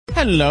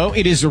Hello,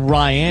 it is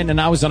Ryan,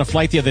 and I was on a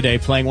flight the other day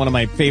playing one of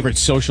my favorite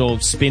social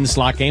spin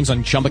slot games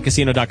on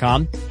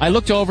ChumbaCasino.com. I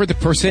looked over at the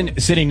person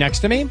sitting next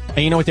to me, and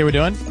you know what they were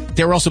doing?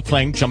 They were also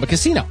playing Chumba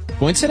Casino.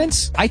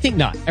 Coincidence? I think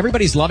not.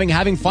 Everybody's loving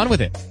having fun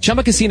with it.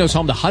 Chumba Casino is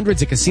home to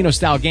hundreds of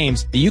casino-style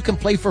games that you can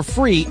play for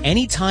free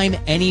anytime,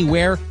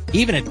 anywhere,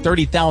 even at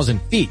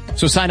 30,000 feet.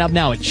 So sign up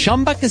now at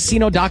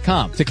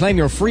ChumbaCasino.com to claim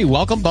your free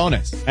welcome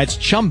bonus. That's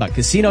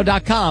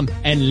ChumbaCasino.com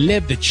and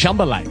live the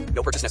Chumba life.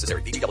 No purchase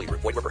necessary. VGW.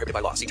 Void where prohibited by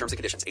law. See terms and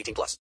conditions. 18+.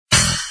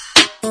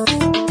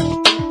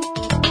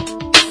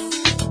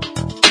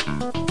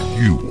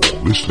 You are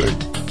listening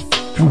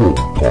to Old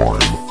Time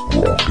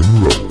Rock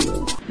and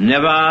Roll.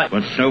 Never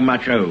was so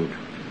much owed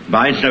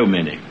by so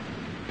many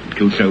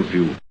to so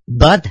few.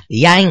 But,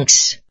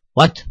 Yanks,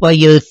 what were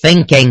you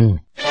thinking?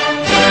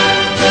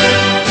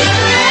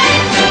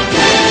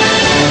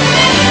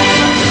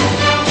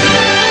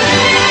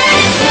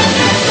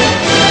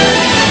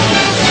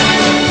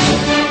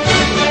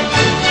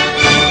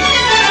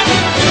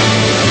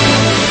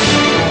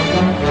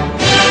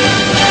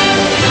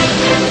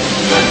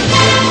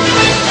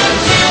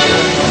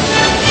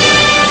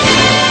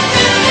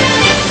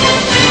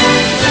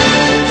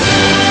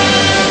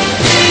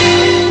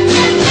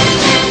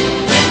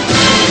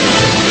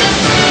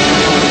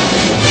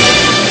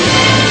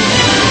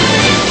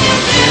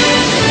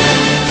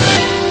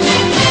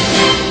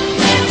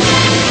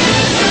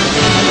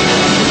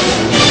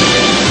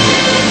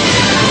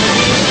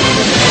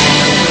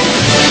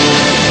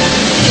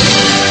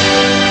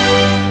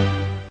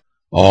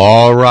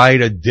 All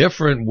right, a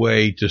different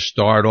way to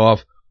start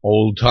off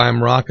Old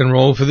Time Rock and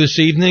Roll for this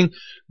evening.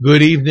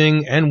 Good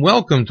evening and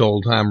welcome to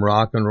Old Time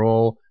Rock and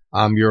Roll.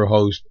 I'm your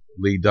host,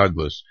 Lee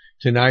Douglas.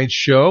 Tonight's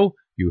show,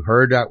 you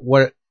heard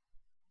what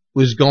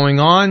was going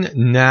on.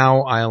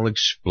 Now I'll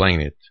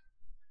explain it.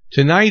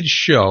 Tonight's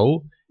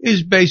show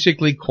is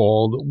basically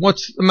called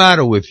What's the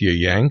Matter with You,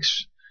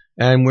 Yanks?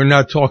 And we're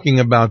not talking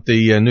about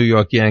the New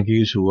York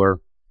Yankees who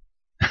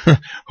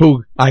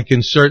I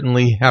can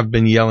certainly have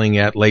been yelling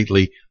at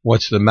lately,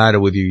 what's the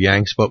matter with you,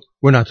 Yanks? But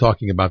we're not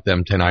talking about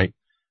them tonight.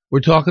 We're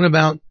talking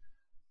about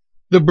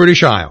the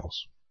British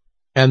Isles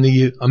and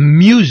the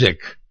music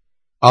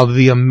of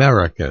the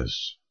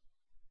Americas.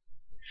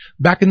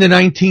 Back in the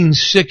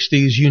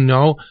 1960s,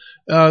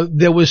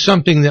 there was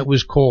something that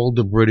was called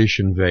the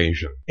British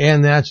Invasion.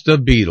 And that's the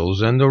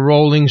Beatles and the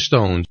Rolling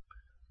Stones,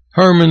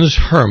 Herman's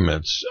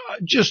Hermits,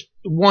 just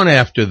one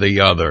after the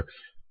other.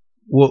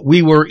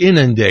 We were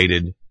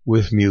inundated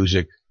with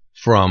music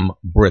from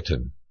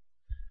Britain.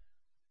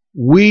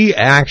 We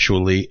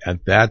actually,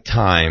 at that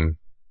time,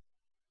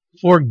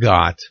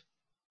 forgot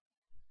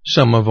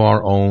some of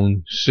our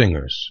own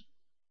singers,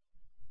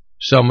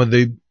 some of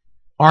the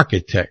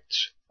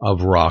architects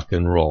of rock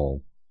and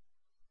roll,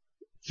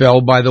 fell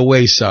by the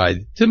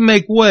wayside to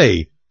make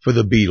way for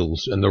the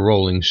Beatles and the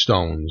Rolling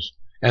Stones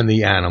and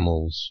the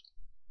Animals.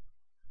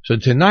 So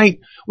tonight,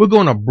 we're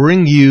going to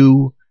bring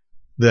you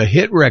the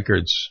hit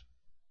records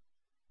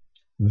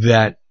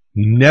that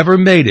never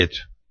made it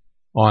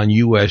on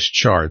U.S.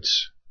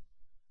 charts,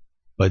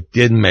 but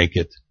did make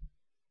it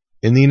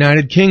in the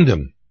United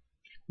Kingdom,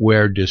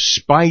 where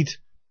despite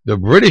the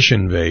British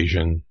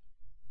invasion,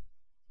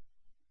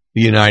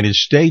 the United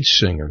States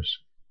singers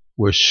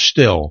were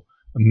still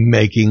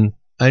making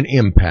an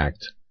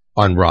impact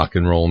on rock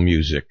and roll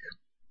music.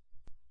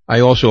 I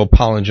also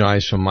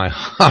apologize for my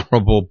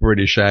horrible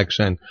British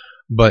accent,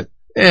 but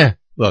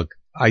look,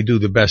 I do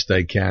the best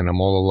I can.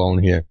 I'm all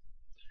alone here.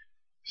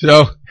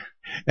 So,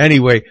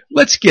 anyway,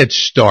 let's get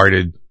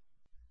started.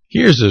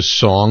 Here's a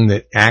song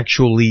that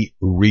actually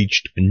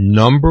reached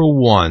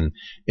 #1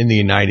 in the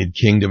United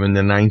Kingdom in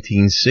the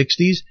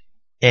 1960s,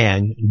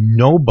 and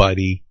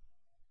nobody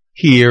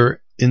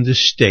here in the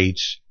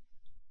States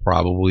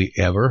probably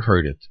ever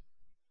heard it.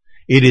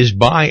 It is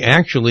by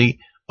actually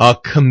a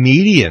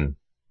comedian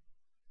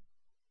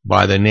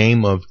by the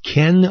name of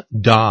Ken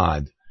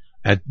Dodd.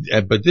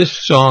 But this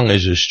song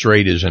is as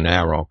straight as an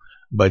arrow,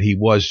 but he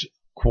was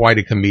quite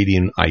a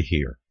comedian, I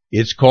hear.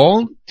 It's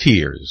called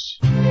Tears.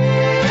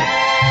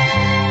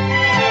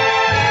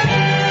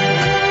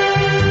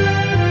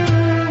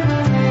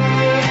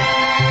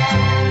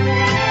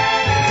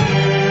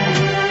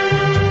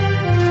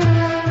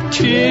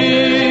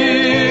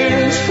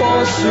 Tears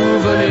for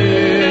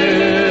souvenirs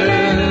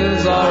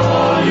are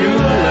all you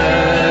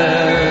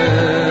left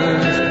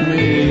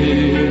me.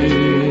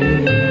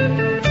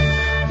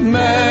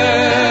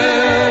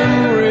 Memories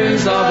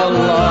of a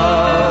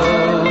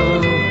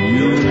love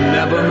you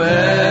never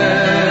meant.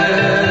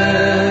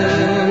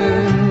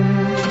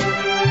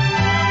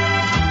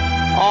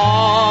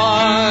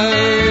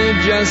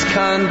 I just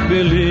can't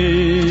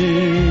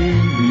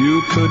believe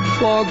you could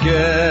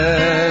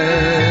forget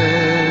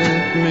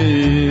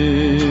me.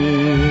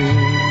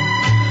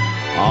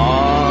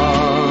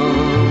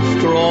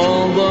 After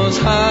all those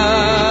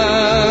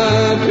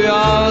happy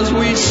hours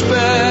we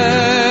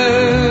spent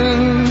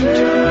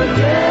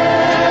together,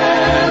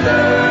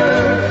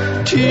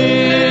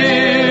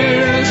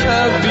 tears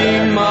have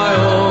been my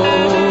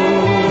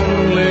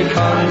only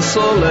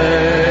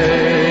consolation.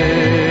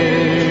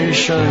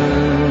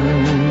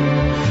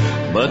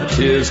 but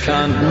tears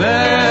can't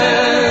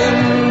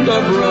mend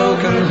a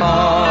broken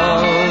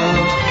heart,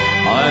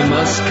 I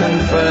must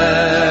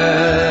confess.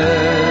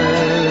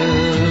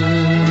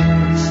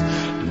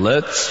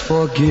 Let's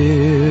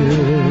forgive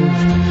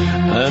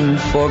and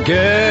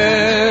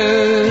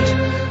forget,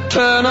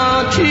 turn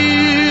our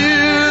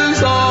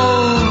tears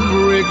of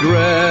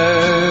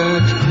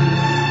regret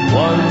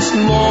once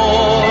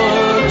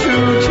more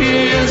to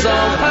tears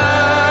of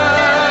happiness.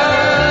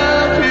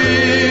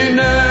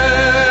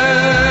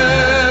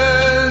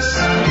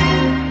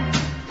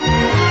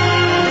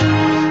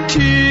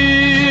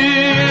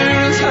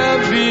 Tears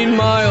have been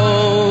my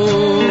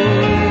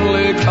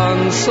only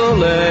consolation,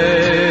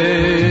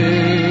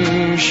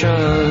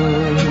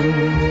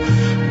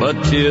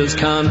 but tears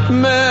can't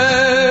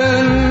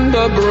mend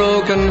a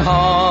broken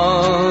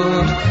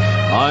heart,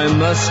 I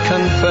must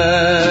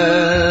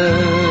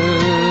confess.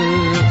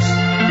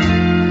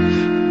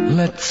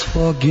 Let's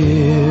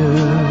forgive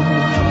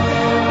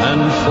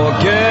and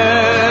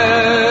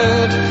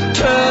forget,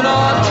 turn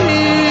our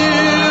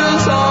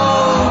tears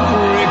of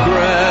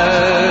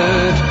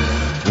regret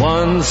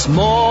once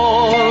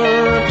more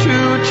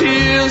to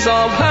tears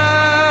of happiness.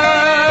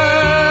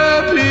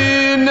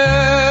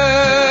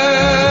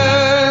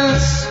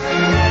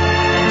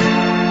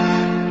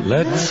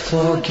 Let's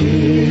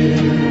forgive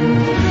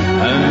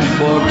and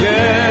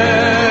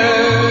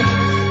forget,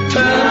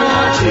 turn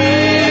our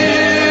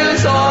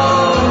tears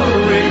of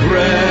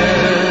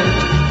regret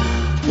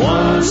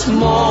once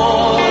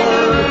more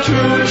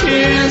to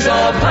tears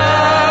of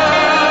happiness.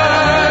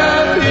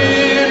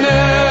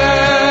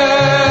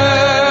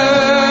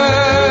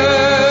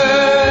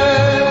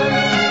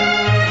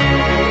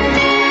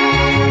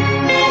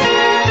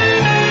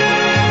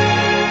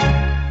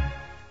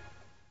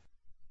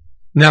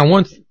 Now,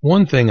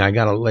 one thing I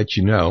gotta let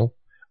you know,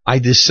 I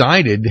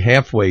decided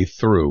halfway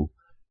through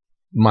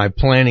my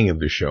planning of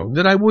the show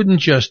that I wouldn't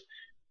just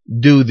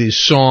do these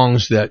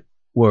songs that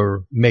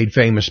were made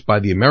famous by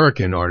the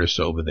American artists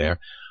over there,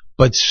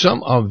 but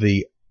some of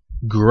the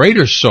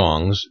greater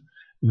songs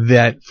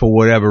that, for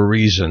whatever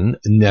reason,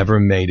 never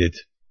made it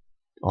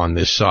on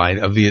this side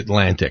of the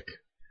Atlantic.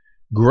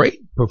 Great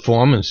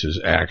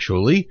performances,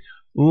 actually,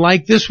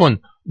 like this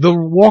one, the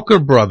Walker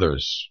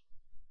Brothers.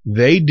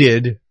 They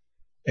did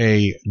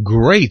a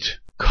great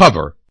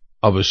cover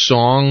of a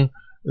song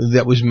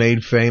that was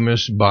made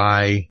famous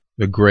by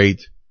the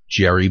great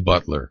Jerry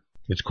Butler.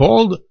 It's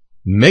called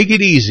Make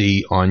It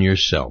Easy on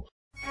Yourself.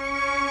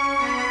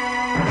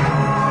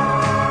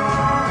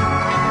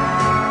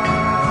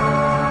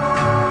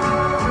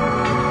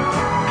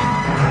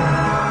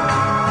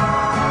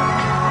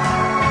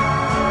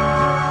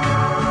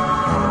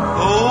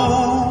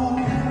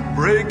 Oh,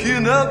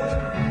 breaking up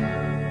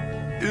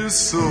is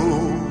so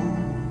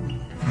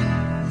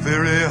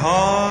very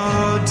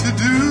hard to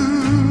do.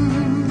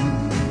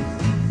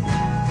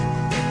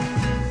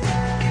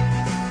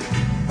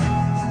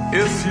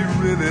 If you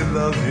really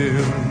love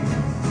him,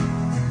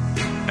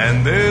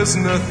 and there's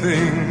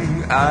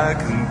nothing I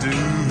can do.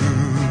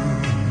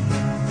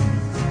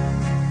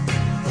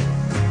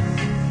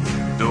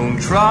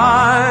 Don't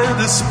try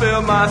to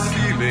spare my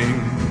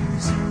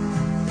feelings,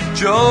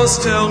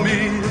 just tell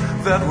me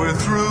that we're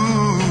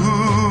through,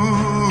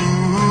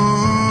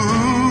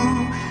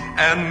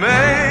 and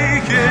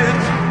make it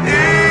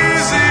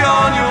easy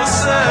on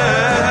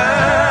yourself.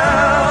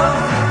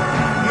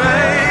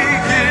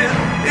 Make it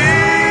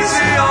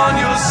easy on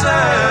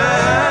yourself,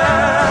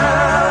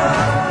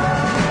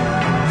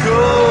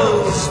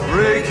 'cause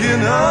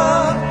breaking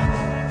up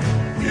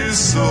is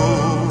so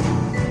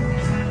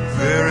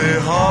very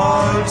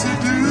hard to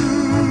do.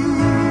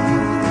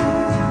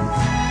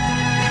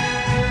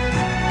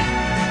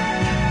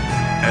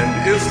 And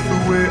if the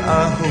way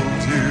I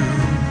hold you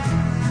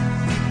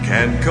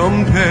can't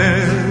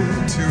compare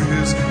to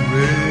his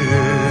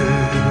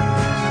caress,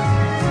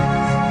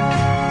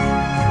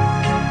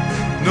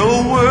 no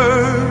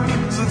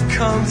words of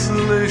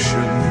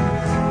consolation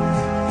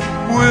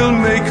will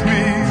make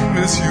me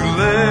miss you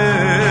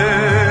less.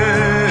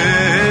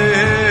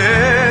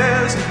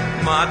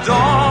 My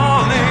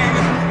darling,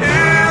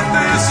 if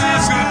this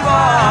is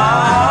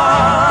goodbye,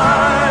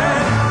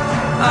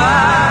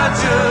 I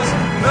just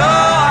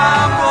know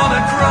I'm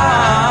gonna cry.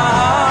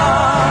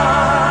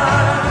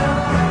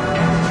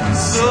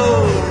 So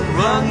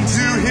run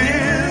to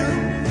him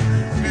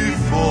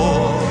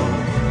before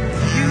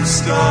you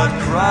start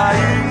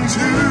crying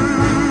too.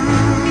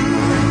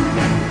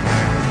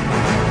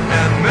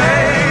 And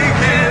make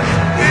it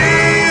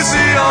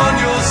easy on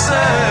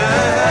yourself.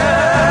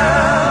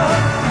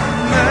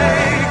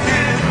 Make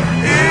it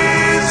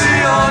easy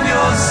on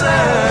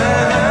yourself.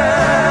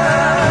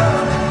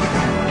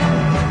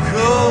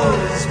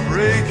 'Cause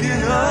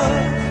breaking up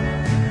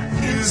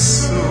is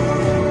so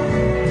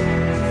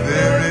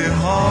very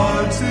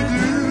hard to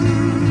do.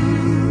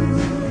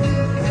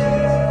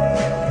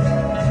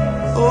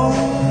 Oh,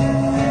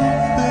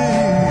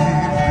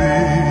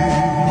 baby.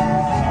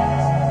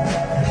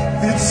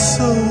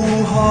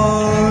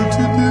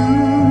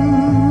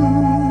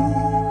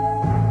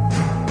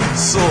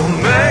 So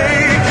make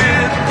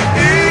it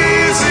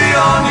easy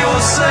on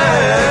yourself.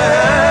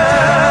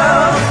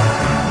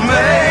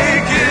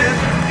 Make it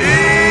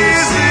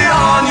easy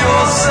on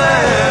yourself.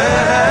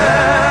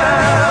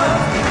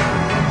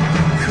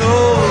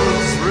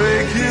 'Cause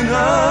breaking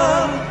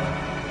up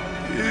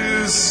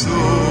is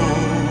so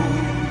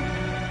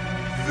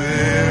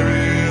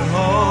very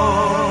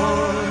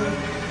hard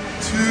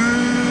to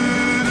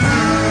do.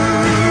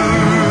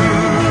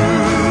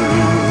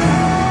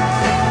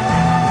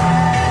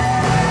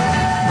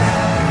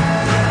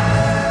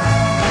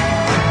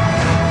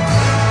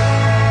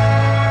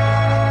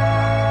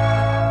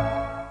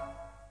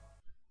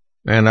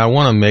 And I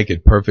want to make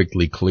it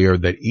perfectly clear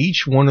that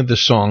each one of the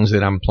songs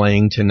that I'm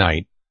playing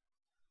tonight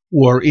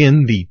were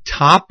in the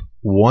top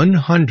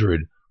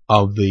 100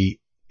 of the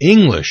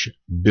English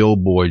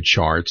Billboard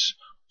charts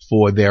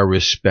for their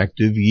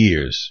respective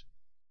years.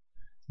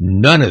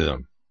 None of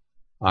them,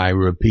 I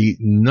repeat,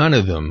 none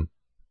of them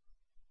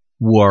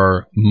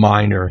were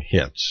minor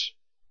hits.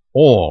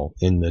 All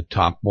in the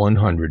top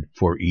 100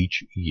 for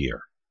each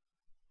year.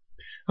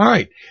 All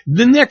right,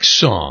 the next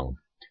song.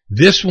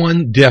 This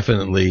one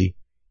definitely,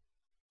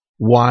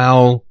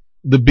 while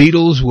the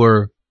Beatles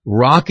were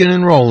rocking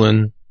and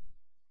rolling,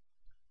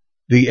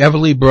 the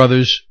Everly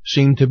Brothers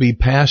seemed to be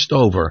passed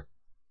over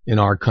in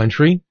our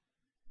country.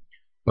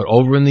 But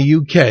over in the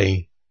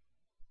UK,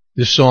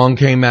 this song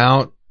came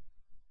out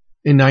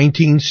in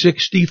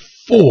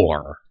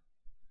 1964,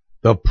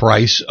 The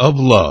Price of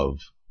Love.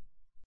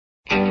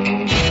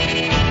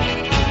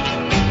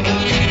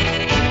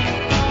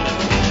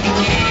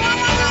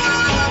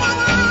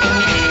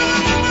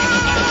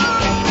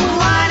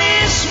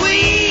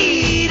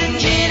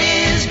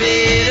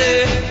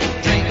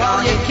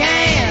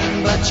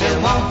 You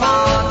won't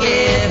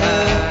forget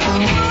her.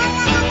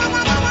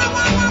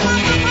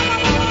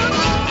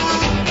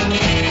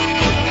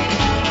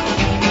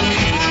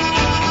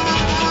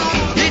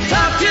 You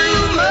talk too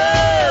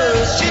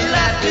much, you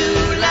laugh too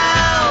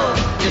loud.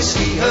 You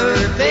see her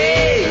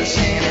face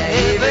in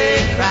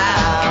every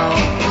crowd.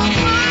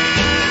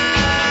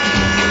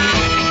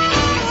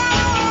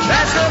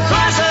 That's the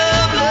price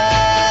of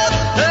love,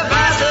 the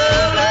price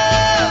of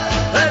love,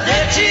 the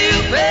debt you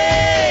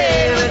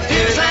pay with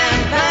tears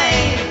and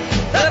pain.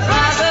 The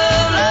price of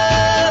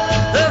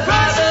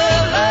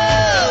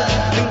love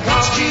can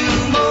cost you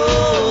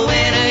more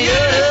when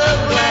you're to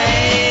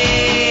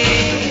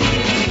blame.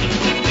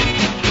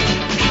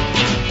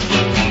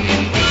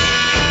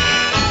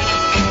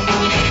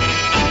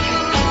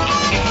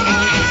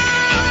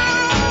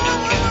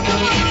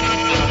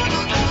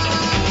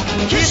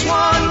 Kiss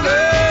one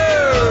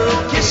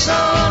girl, kiss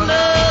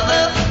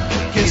another,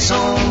 kiss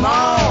them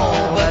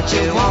all, but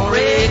you won't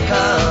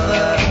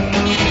recover.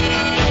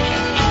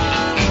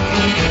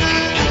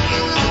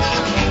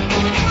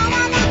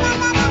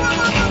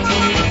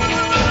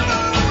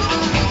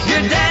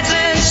 You're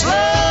dancing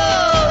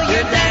slow,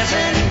 you're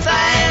dancing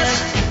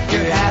fast.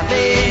 You're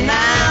happy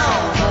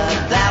now,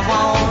 but that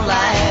won't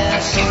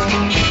last.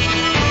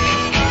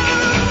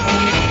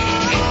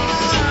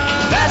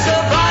 That's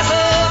the price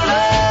of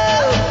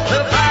love,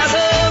 the price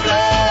of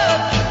love,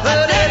 the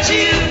debt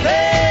you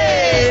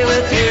pay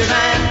with tears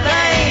and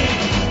pain.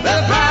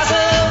 The price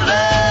of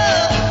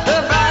love,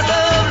 the price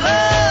of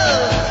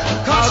love,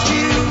 cost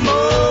you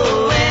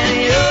more when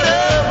you're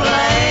to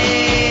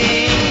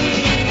blame.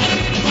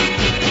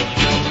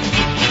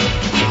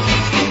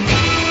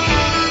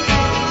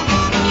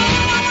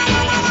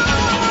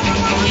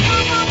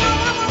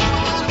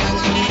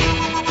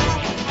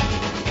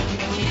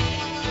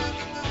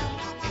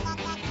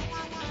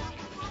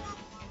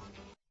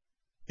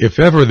 If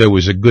ever there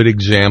was a good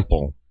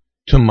example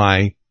to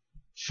my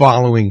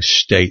following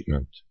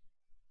statement,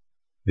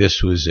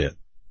 this was it.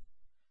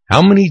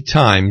 How many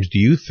times do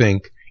you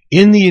think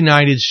in the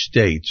United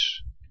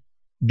States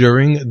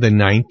during the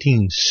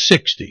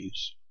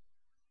 1960s,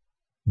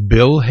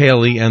 Bill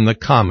Haley and the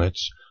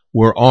Comets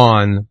were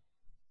on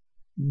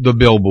the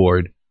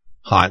Billboard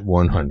Hot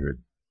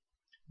 100?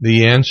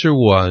 The answer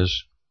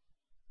was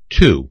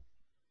 2,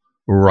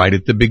 right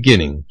at the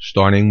beginning,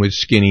 starting with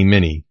Skinny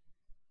Minnie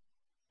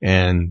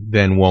and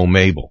then Whoa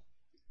Mabel.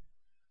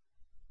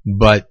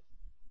 But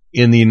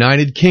in the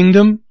United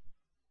Kingdom,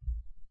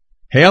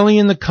 Haley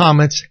and the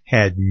Comets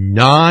had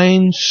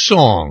 9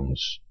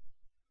 songs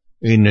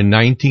in the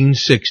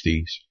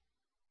 1960s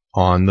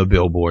on the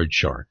Billboard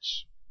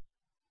charts.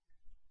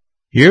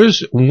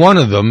 Here's one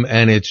of them,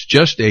 and it's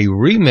just a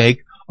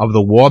remake of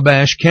the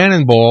Wabash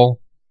Cannonball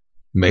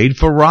made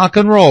for rock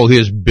and roll.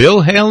 Here's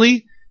Bill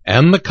Haley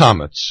and the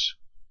Comets.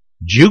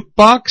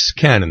 Jukebox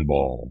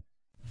Cannonball.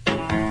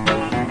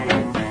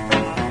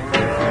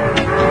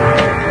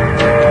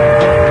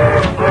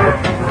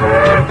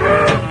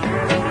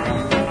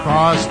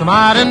 Across the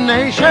mighty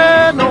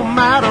nation, no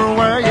matter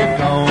where you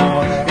go,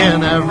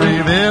 in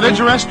every village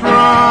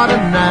restaurant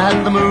and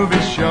at the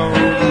movie show,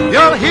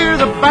 you'll hear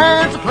the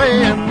bands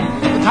playing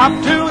the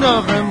top tune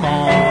of them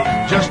all.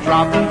 Just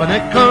drop a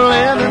nickel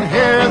in and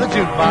hear the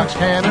jukebox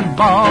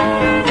cannonball.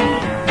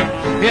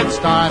 It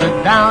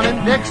started down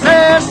in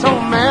Dixie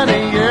so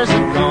many years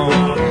ago.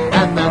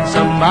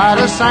 might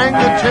have sang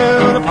the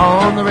tune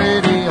upon the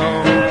radio.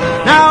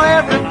 Now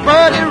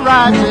everybody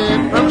rides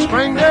it from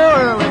spring to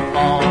early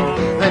fall.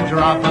 They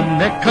drop a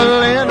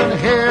nickel in and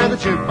hear the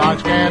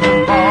jukebox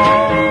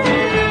cannonball.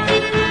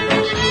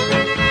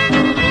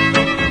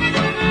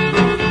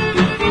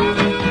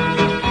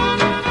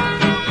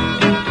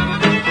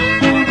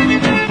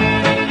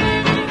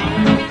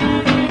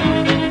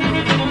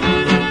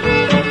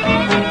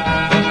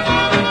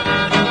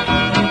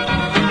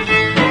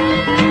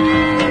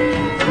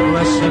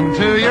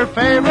 Your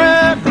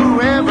favorite,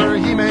 whoever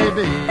he may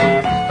be,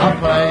 I'm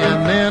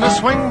playing in a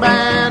swing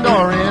band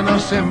or in a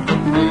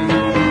symphony.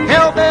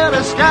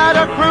 Hillbilly's got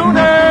a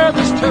crooner,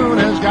 this tune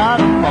has got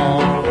 'em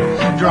all.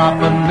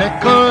 Drop a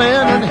nickel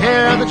in and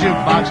hear the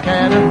jukebox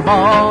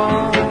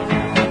cannonball.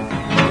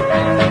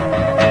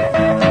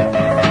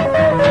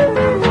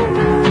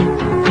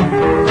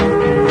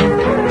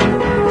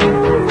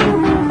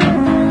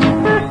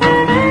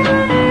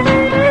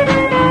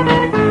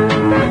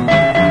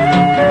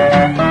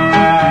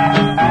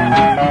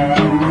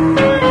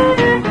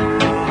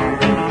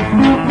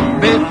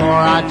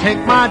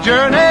 Take my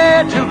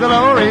journey to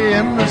glory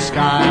in the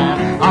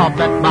sky. I'll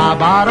bet my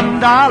bottom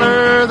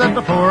dollar that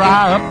before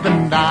I up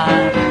and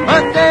die,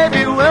 a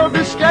Davy will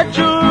be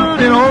scheduled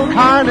in old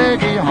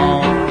Carnegie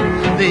Hall.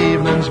 The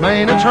evening's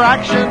main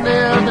attraction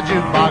is the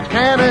jukebox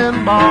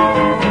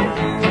cannonball.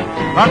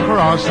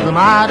 Across the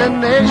mighty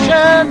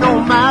nation,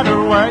 no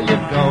matter where you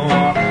go,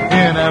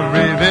 in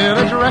every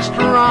village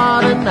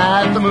restaurant and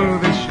at the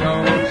movie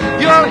show,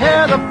 you'll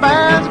hear the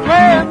bands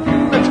playing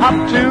the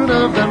top tune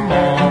of them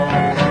all.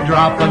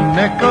 Drop a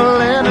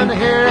nickel in and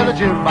hear the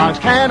jukebox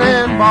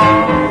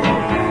cannonball.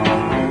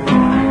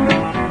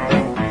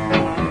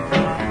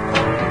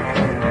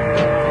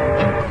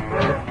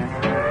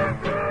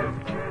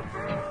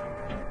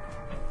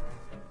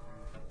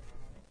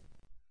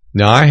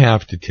 Now, I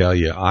have to tell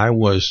you, I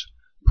was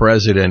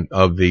president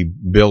of the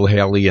Bill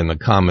Haley and the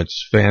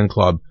Comets fan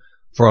club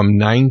from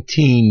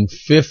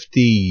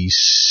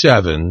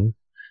 1957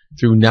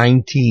 through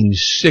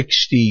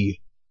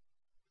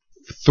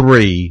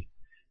 1963.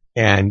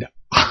 And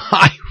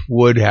I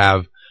would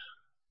have,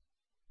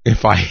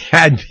 if I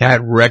had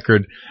that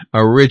record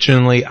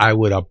originally, I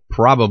would have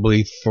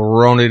probably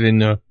thrown it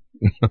in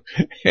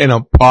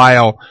a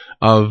pile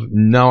of,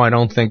 no, I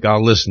don't think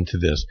I'll listen to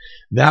this.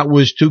 That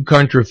was too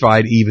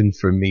countrified even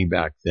for me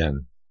back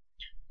then.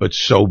 But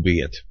so be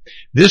it.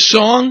 This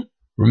song,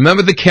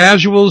 remember the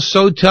Casuals,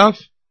 So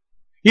Tough?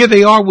 Here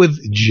they are with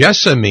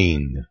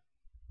Jessamine.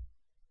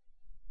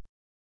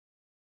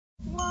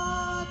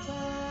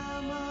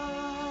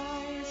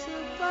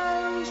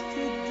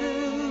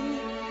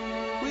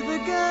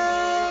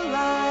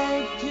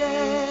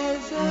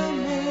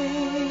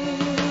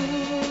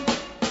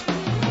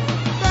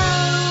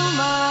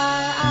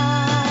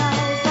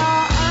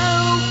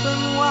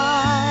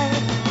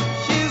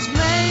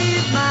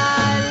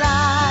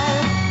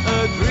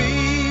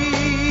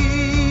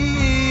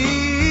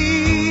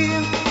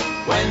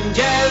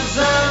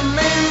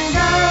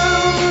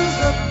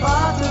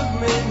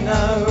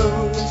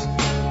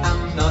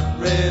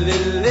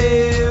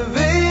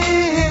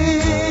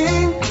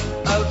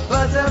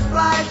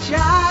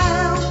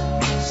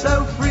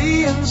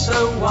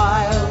 So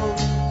wild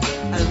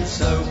and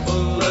so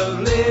full of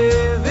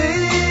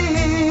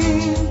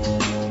living.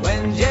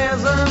 When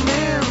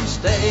Jessamine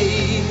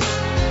stays,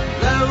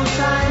 though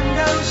time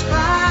goes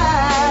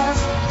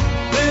fast,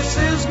 this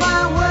is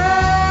my world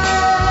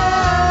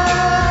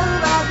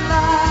at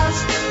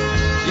last.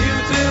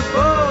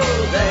 Beautiful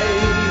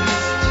days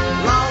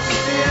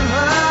lost in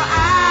her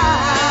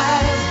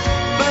eyes,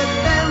 but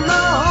then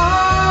the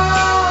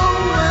whole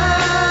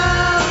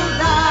world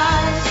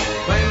dies.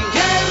 When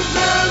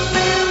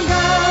Jessamine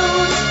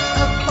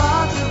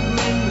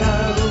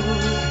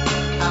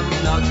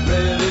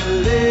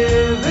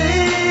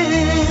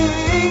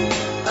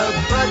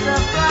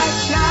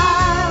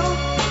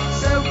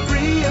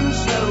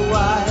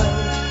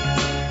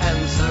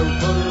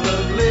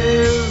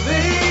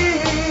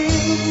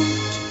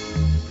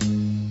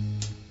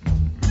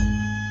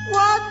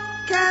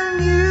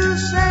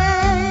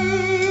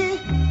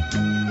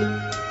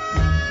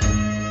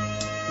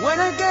when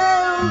a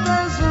girl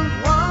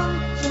doesn't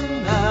want to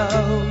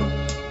know,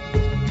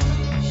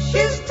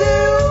 she's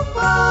too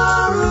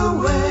far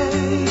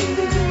away,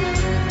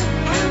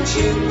 and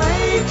she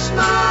makes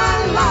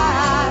my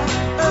life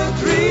a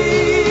dream.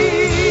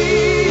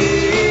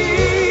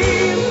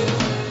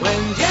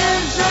 When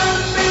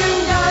Jessamine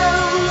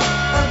goes,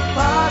 a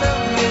part of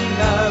me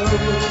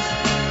knows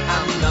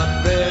I'm not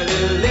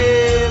really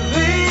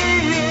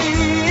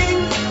living.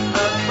 A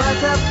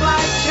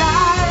butterfly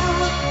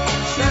child,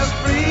 she's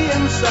free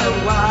and so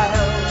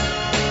wild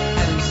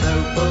and so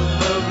full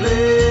of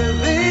living.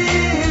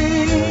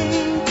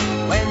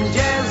 When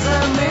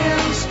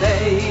Jessamine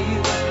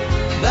stays,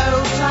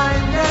 though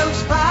time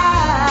goes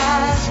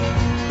fast,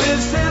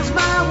 this is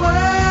my world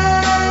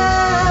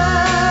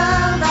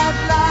at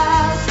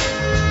last.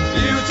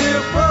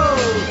 Beautiful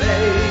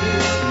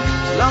days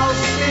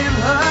lost in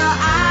her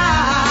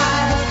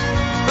eyes,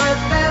 but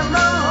then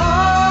the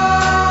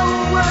whole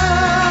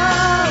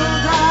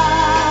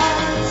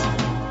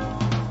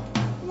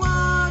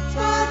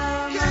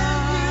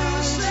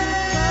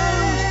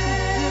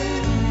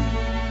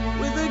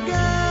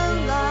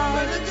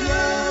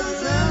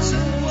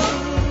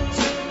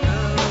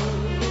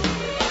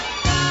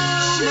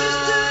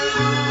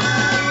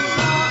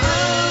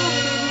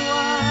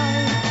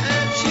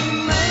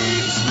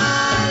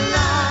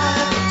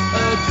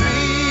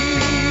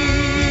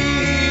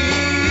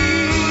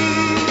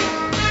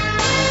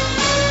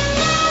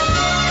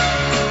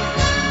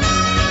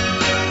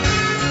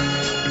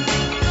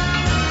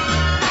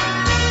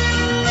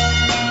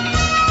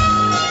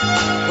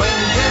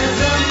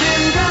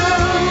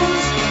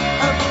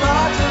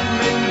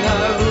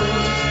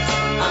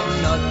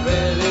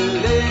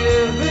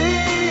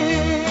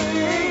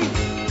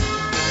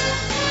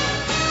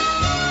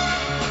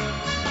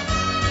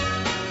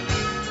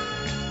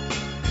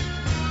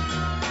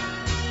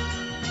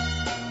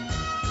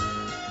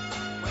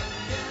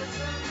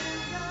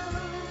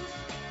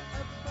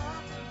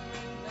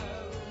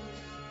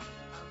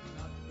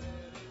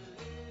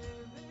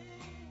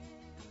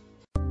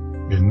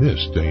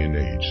this day and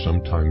age,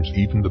 sometimes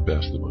even the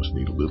best of us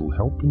need a little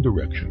help and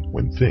direction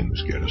when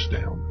things get us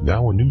down.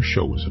 Now a new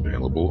show is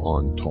available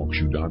on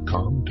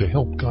TalkShoe.com to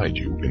help guide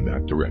you in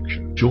that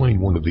direction.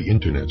 Join one of the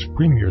Internet's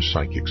premier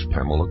psychics,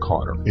 Pamela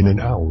Carter, in an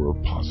hour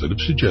of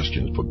positive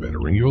suggestions for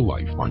bettering your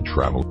life on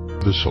Travel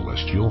the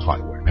Celestial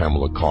Highway.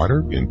 Pamela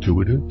Carter,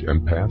 intuitive,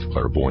 empath,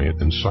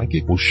 clairvoyant, and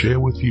psychic, will share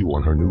with you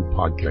on her new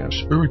podcast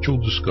spiritual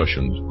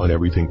discussions on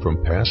everything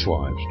from past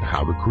lives to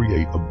how to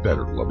create a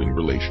better loving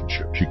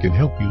relationship. She can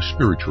help you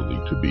spiritually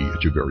to be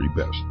at your very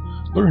best.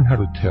 Learn how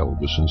to tell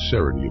the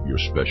sincerity of your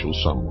special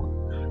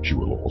someone. She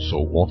will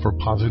also offer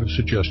positive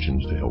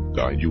suggestions to help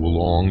guide you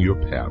along your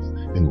path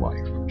in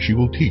life. She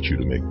will teach you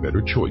to make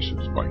better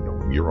choices by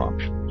knowing your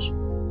options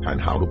and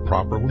how to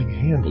properly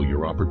handle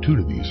your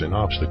opportunities and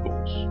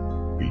obstacles.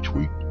 Each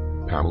week,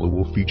 Pamela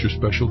will feature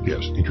special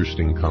guests,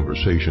 interesting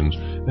conversations,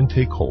 and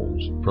take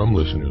calls from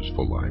listeners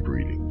for live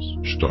readings.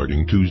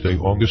 Starting Tuesday,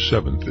 August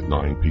 7th at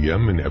 9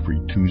 p.m. and every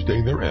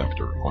Tuesday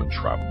thereafter on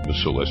Travel the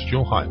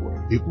Celestial Highway.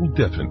 It will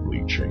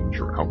definitely change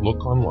your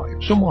outlook on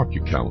life. So mark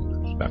your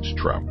calendars. That's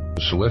Travel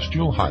the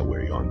Celestial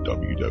Highway on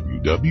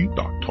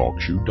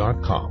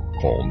www.talkshoe.com.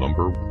 Call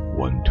number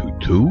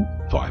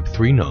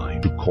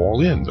 122-539. To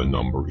call in, the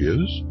number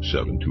is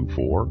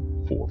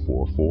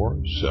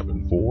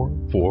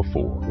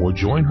 724-444-7444, or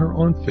join her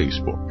on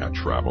Facebook at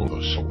Travel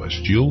the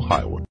Celestial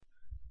Highway.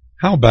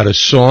 How about a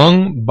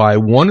song by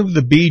one of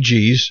the Bee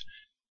Gees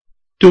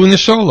doing a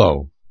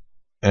solo?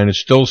 And it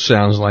still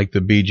sounds like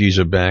the Bee Gees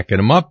are backing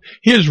him up.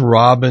 Here's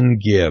Robin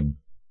Gibb,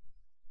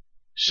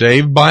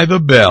 Saved by the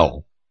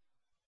Bell.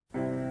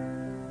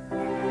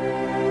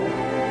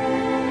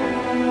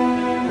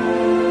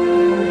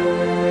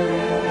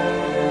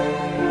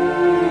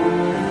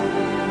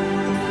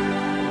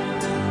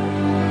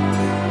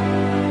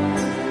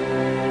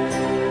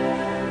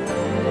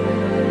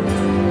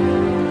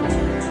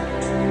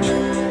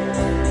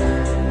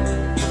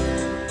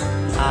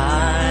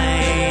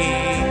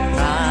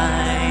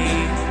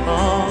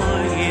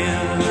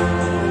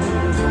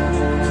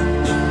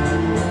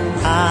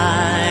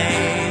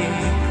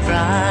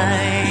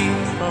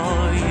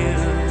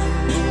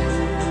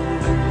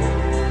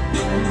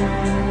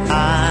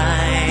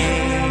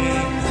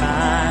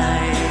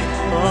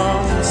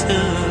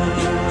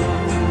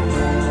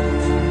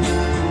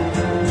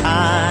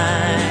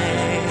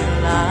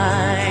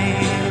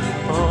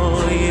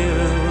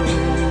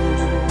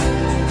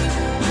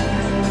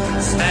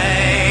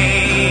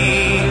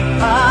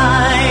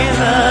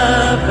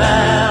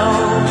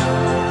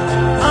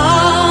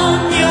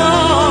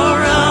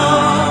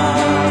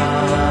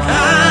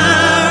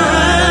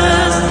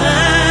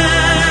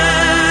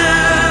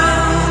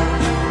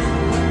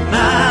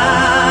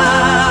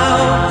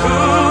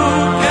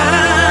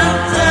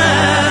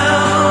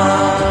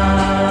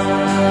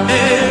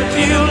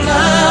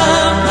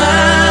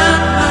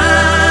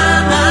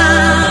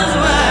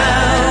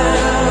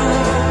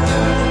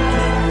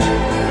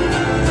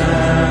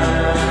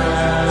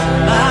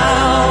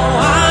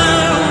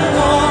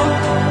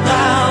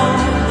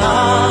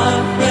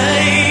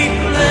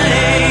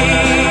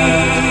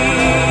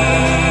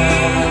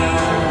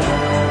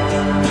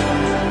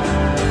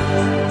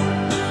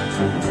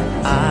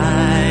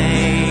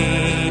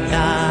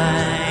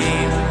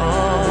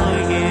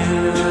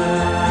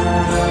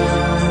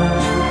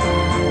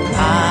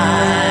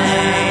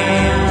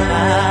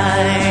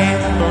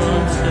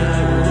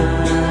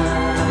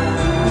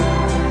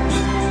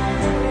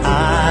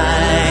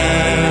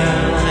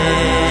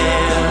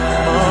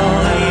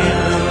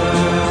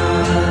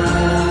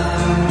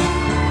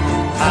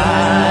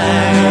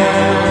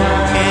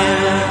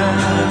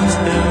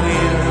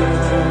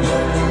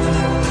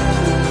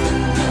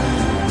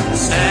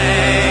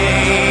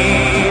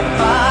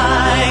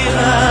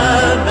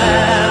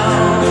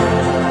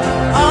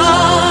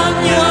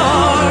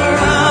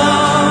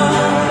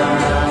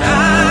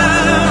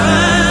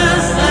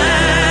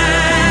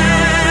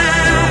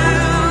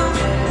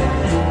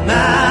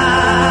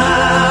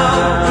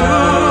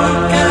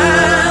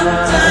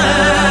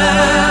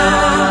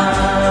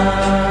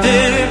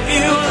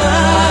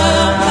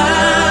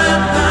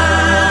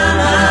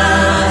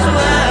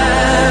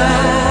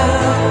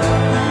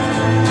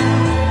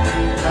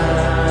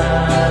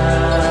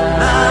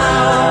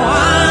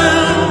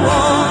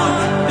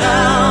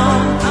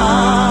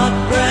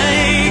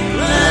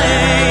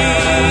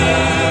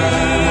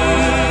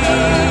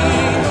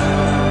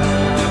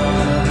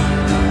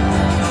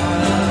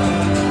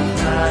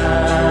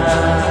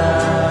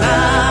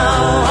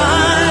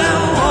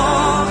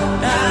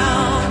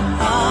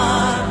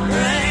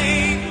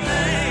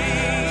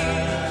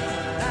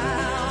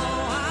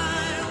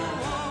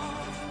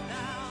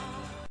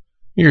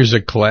 Here's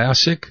a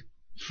classic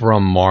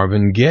from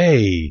Marvin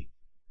Gaye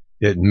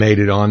that made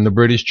it on the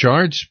British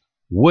charts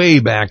way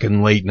back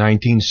in late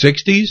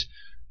 1960s.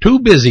 Too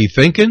busy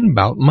thinking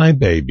about my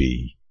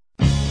baby.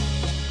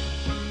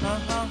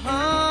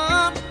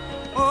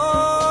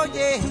 Oh,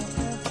 yeah.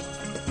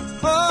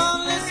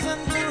 Oh, listen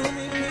to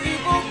me,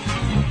 people.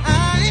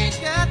 I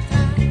ain't got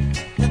time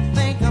to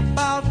think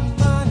about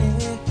money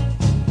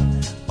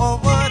or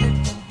what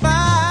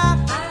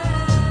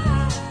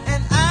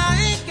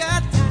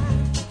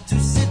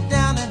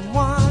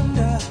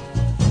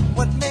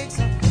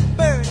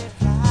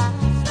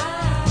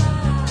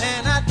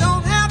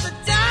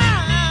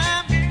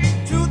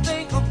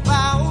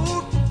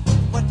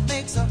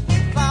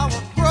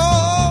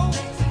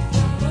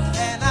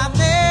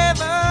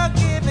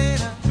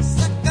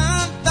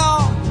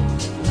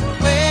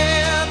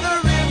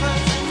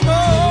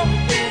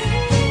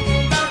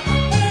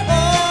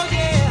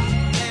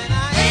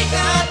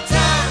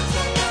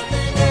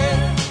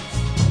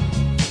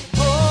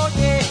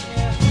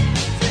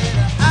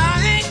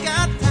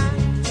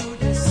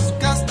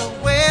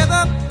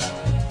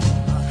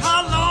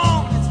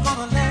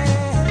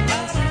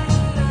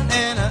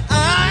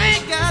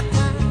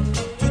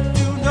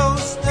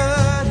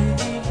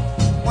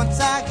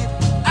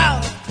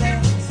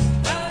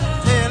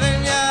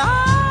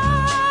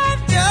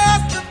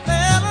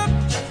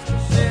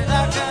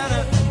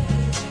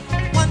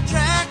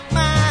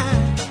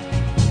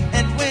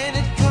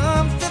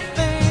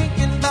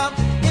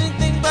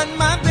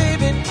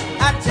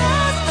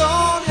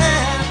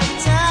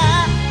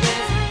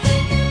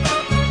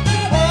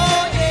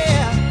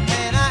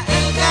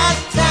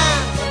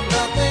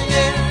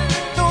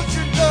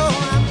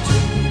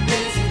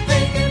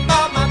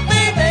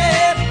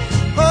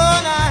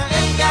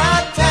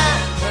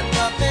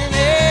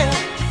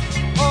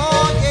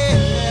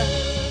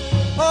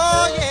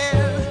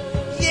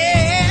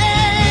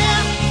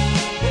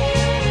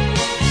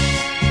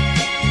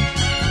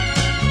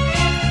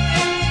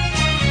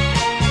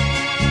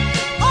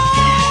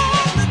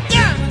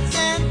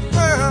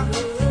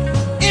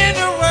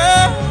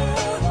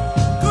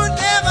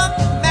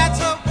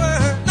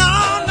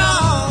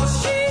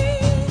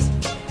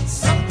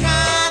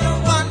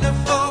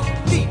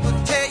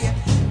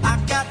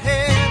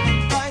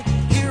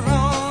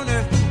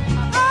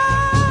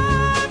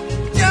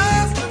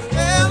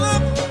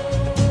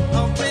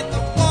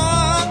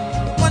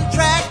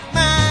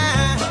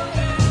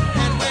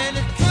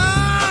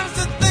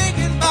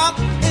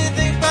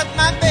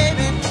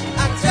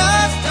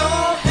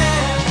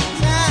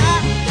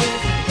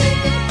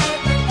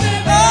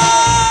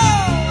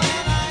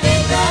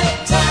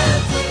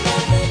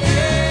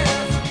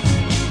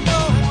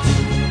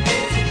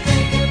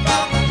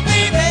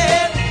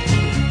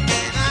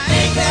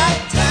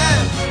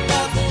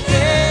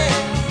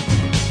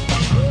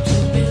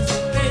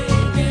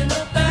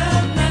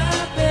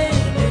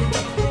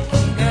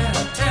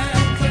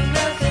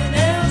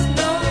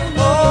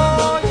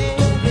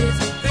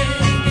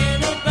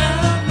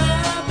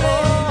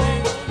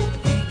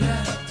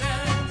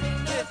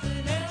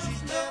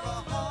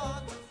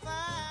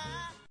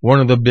one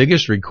of the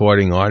biggest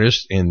recording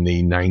artists in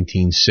the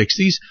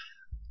 1960s,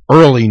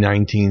 early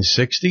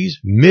 1960s,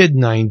 mid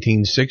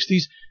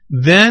 1960s,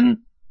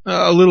 then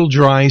a little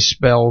dry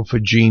spell for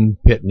Gene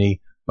Pitney,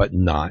 but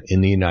not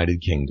in the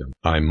United Kingdom.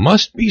 I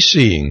must be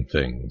seeing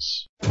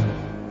things.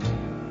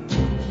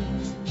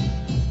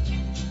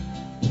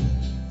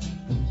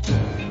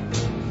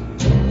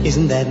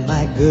 Isn't that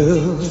my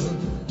girl?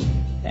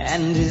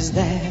 And is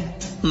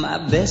that my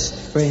best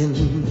friend?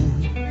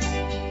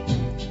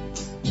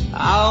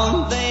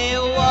 Aren't they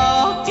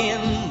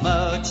walking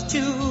much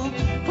too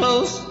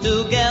close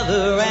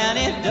together? And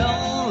it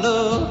don't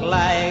look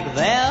like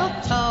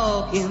they're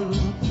talking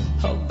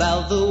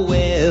about the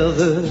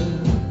weather.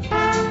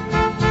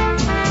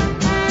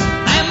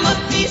 I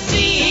must be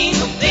seeing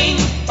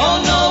things.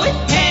 Oh no, it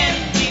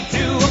can't be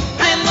true.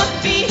 I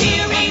must be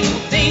hearing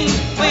things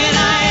when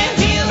I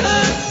hear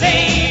her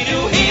say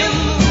to him,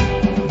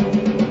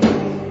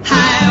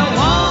 I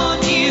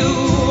want you,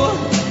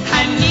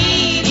 I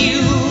need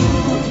you,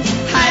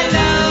 I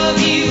love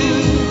you.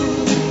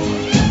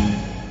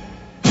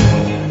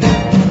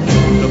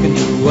 Look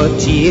into a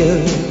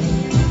tear,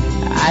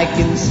 I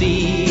can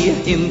see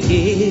him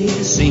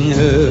kissing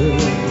her,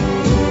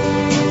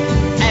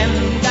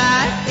 and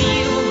I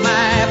feel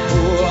my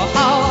poor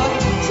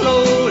heart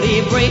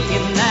slowly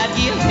breaking. I'd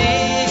give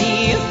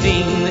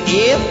anything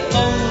if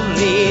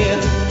only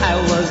I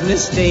was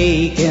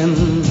mistaken.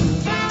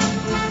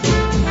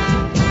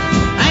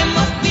 I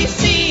must be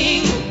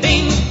seeing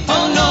things.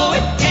 Oh no,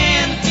 it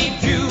can't be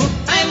true.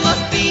 I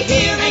must be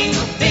hearing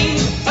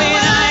things when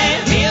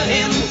I hear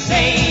him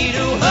say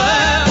to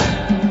her,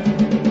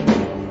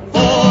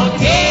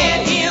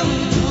 forget him,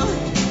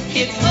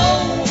 it's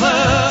over,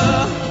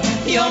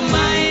 you're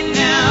mine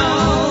now.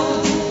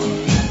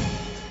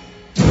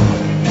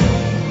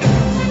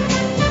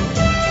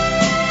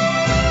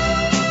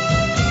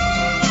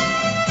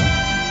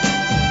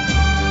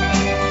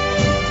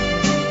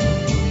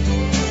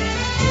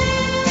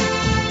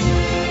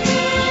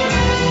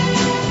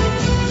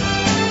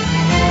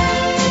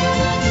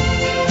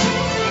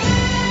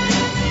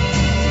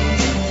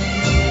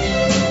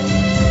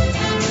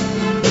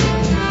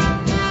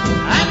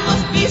 I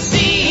must be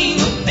seeing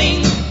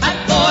things I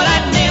thought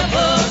I'd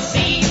never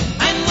see.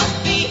 I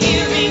must be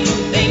hearing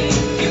things.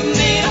 You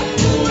made a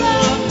fool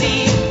of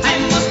me. I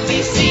must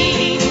be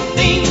seeing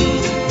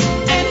things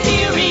and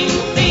hearing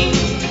things.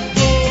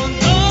 Oh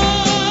no,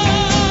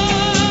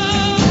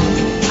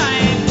 I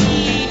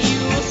need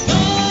you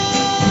so.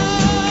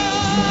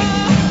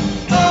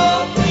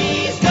 Oh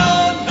please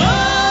don't go.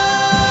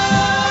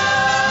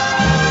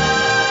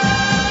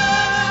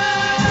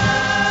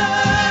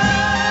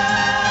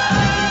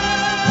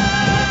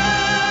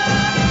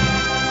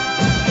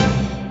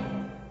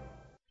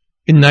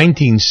 In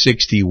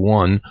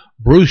 1961,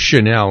 Bruce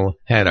Chanel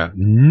had a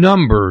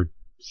number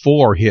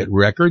 4 hit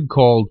record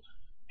called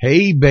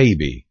Hey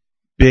Baby,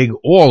 big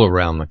all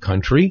around the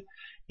country.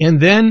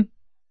 And then,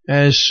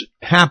 as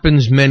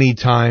happens many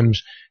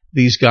times,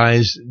 these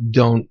guys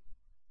don't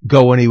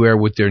go anywhere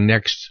with their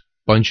next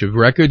bunch of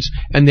records,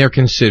 and they're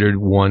considered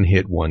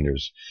one-hit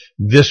wonders.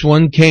 This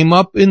one came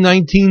up in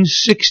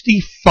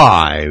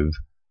 1965.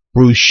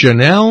 Bruce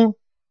Chanel,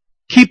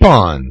 Keep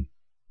On.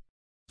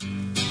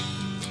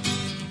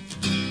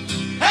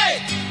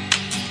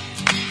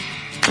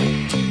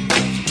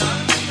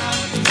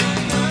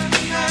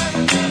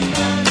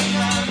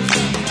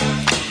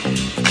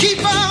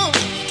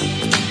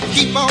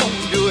 Keep on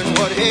doing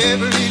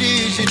whatever it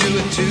is you're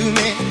doing to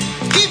me.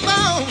 Keep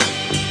on.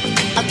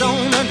 I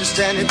don't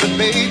understand it, but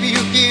baby,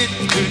 you get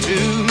through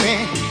to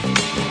me.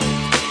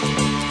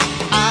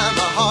 I'm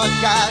a hard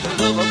guy to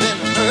love, I've been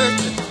hurt.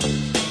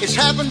 It's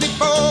happened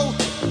before,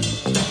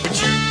 but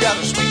you got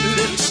a sweet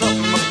little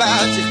something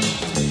about you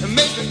that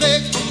makes me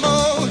beg for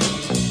more.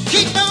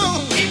 Keep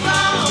on, keep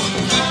on,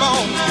 keep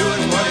on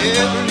doing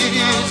whatever it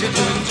is you're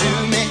doing to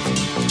me.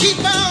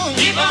 Keep on,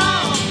 keep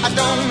on. I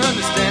don't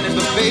understand it,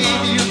 but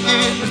baby, you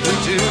get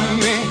through to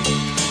me.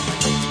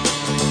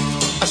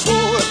 I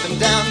swore up and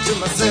down to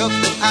myself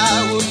that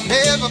I would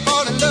never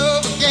fall in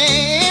love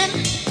again,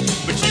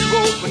 but you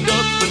opened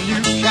up a new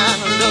kind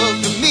of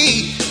love to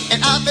me,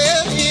 and I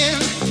fell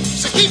in.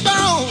 So keep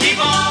on, keep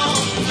on,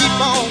 keep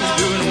on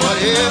doing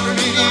whatever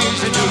it is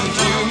you're doing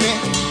to me.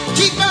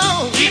 Keep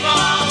on, keep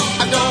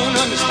on. I don't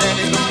understand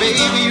it, but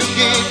baby, you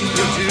get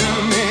through to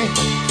me.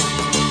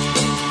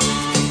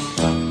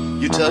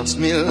 You touch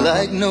me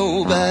like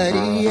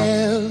nobody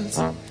else,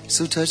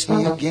 so touch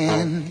me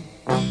again.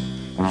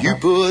 You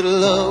put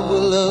love where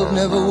love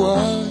never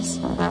was,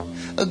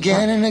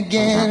 again and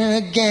again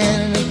and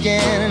again and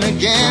again and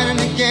again and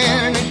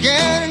again and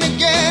again and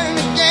again and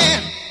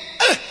again.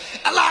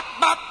 I like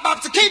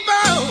bop, so keep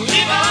on,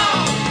 keep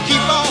on,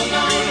 keep on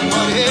doing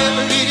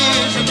whatever it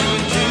is you're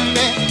doing to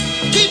me.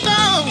 Keep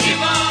on,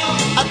 keep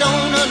on. I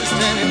don't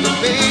understand it, but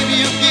baby,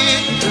 you get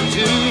through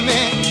to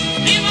me.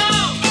 Keep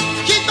on,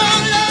 keep on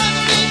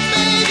loving me,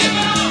 baby. Keep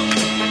on,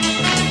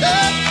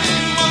 love me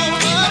more.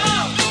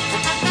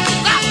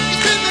 Rock me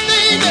to me,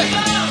 baby.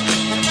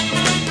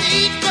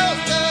 Keep on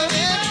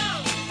loving.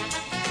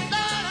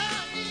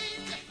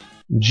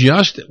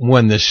 Just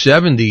when the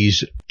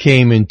 70s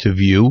came into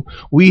view,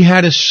 we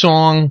had a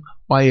song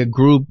by a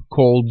group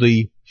called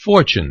the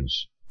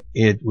Fortunes.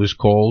 It was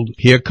called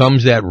Here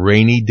Comes That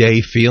Rainy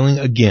Day Feeling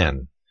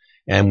Again.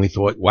 And we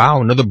thought,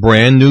 wow, another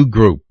brand new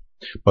group.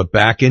 But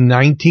back in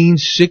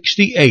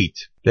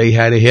 1968, they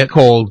had a hit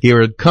called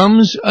Here It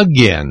Comes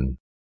Again.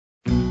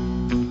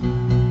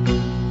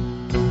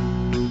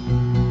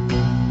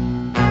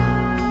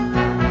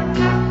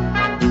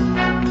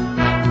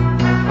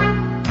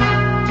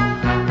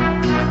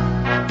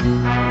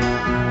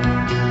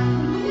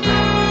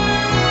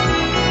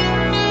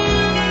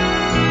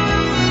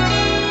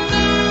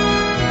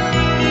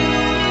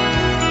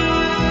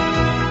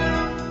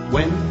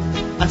 When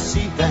I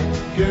see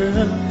that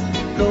girl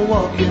go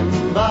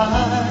walking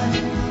by,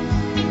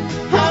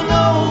 I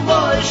know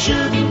boys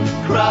shouldn't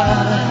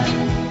cry.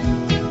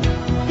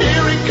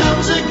 Here he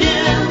comes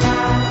again,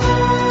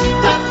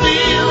 that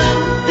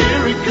feeling,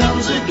 here he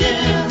comes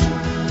again.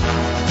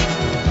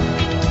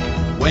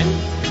 When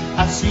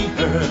I see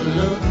her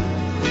look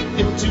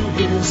into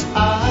his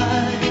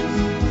eyes,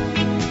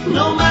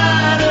 no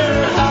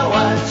matter how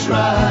I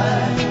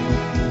try,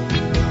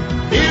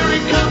 here he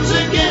comes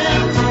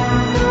again.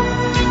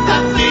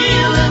 That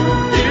feeling,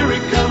 here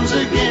it comes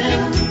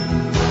again.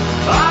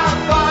 I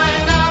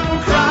find I'm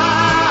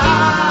crying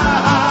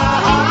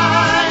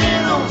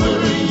over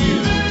you.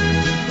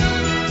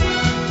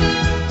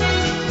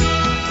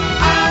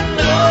 I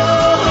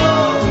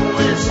know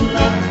it's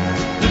not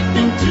the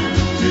thing to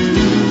do.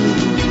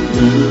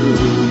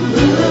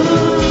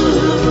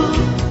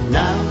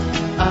 Now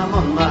I'm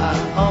on my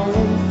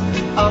own,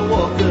 I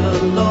walk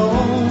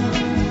alone,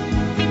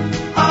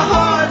 a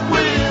heart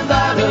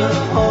without a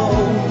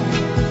home.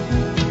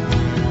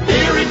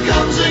 Here it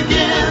comes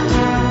again,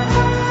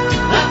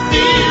 that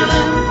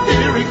feeling,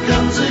 here it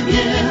comes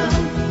again.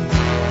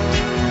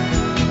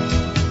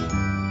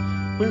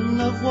 When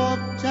love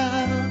walked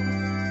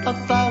out, a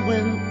fire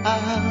went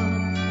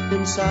out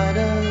inside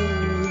of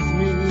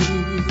me.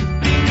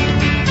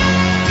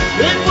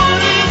 It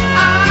wouldn't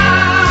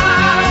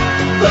out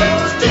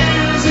those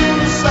tears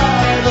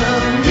inside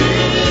of me.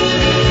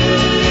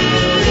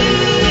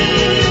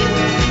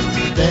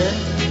 There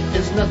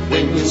is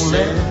nothing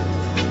left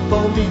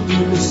for me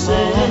to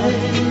say.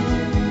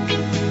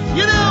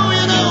 You know,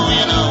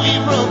 he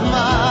broke my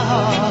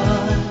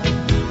heart.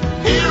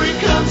 Here he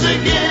comes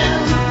again,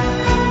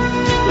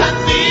 that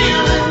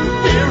feeling,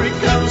 here he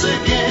comes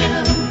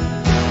again.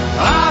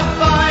 I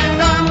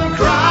find I'm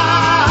crying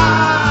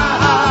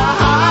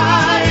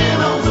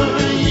over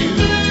you.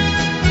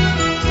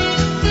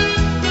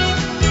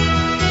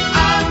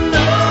 I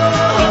know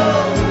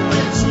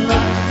it's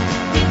not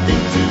the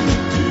thing to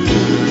do.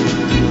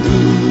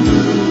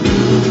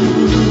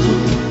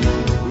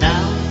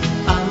 Now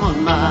I'm on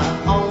my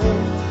own,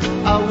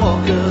 I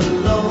walk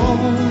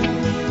alone,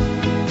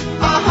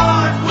 a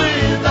heart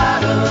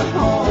without a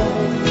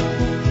home.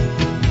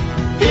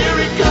 Here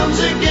it comes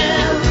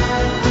again,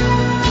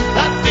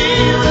 that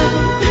feeling,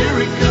 here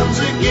it comes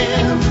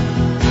again.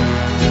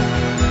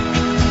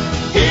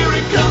 Here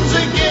it comes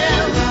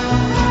again,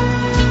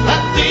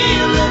 that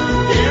feeling,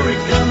 here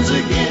it comes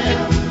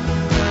again.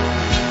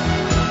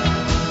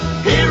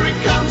 Here it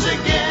comes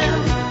again,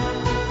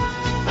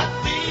 that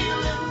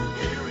feeling,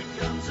 here it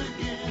comes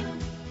again.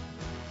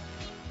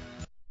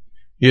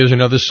 Here's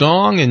another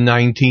song in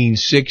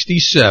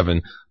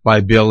 1967 by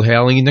Bill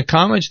Haley in the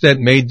Comets that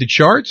made the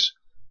charts,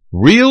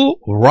 Real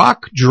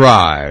Rock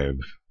Drive.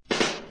 Oh,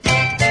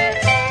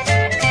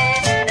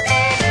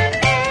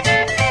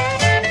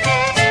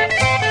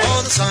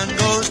 the sun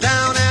goes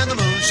down and the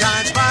moon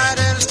shines bright,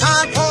 and it's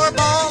time for a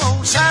ball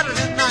on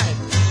Saturday night.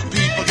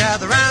 People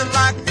gather round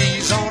like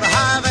bees on a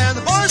hive, and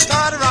the boys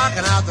started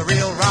rocking out the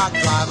real rock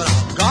drive, and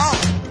I'm gone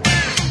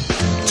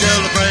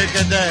till the break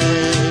of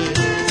day.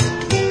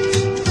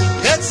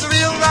 It's the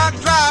real rock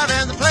drive,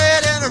 and they play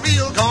it in a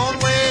real gone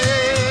way.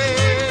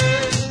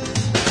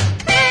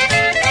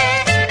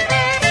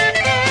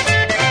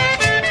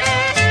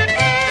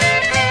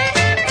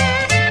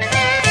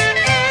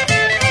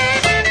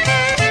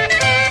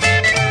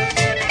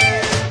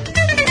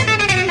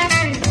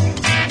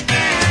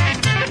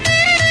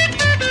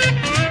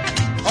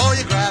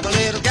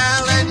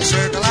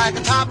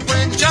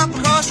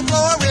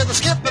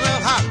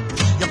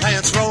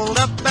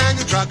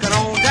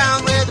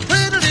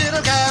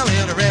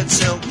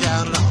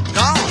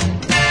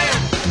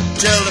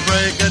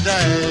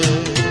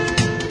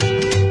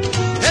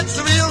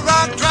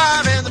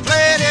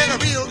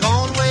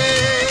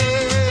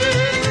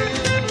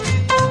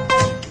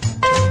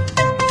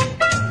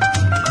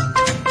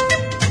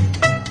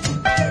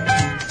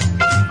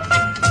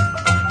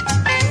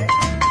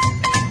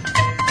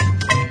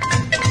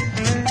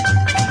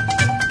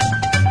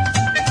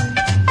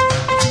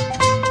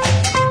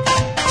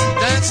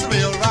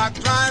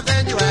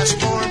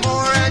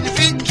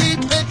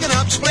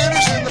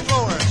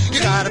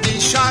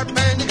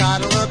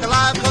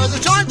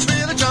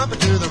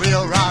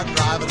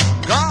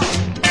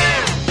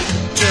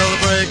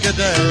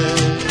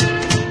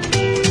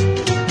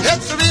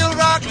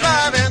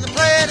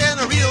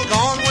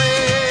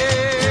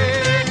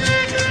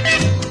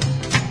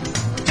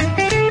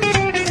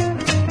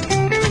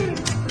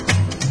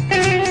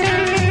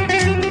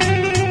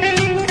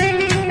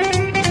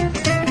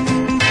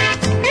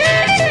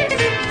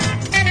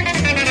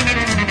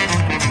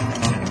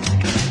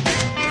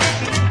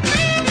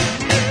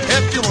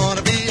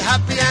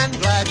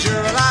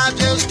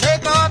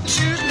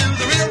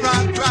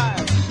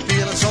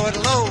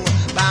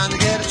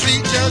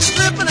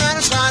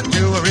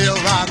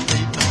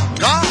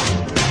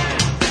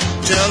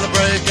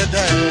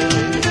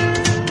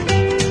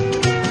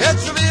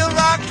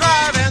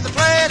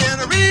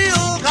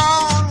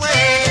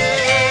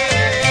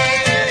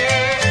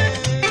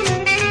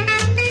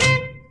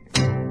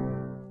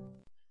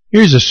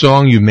 Here's a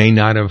song you may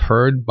not have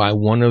heard by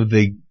one of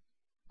the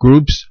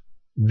groups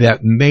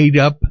that made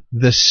up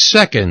the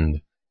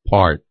second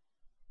part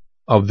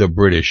of the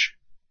British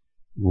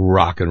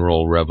rock and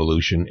roll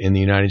revolution in the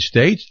United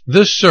States,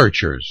 the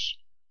Searchers.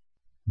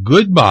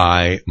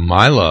 Goodbye,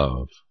 My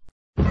Love.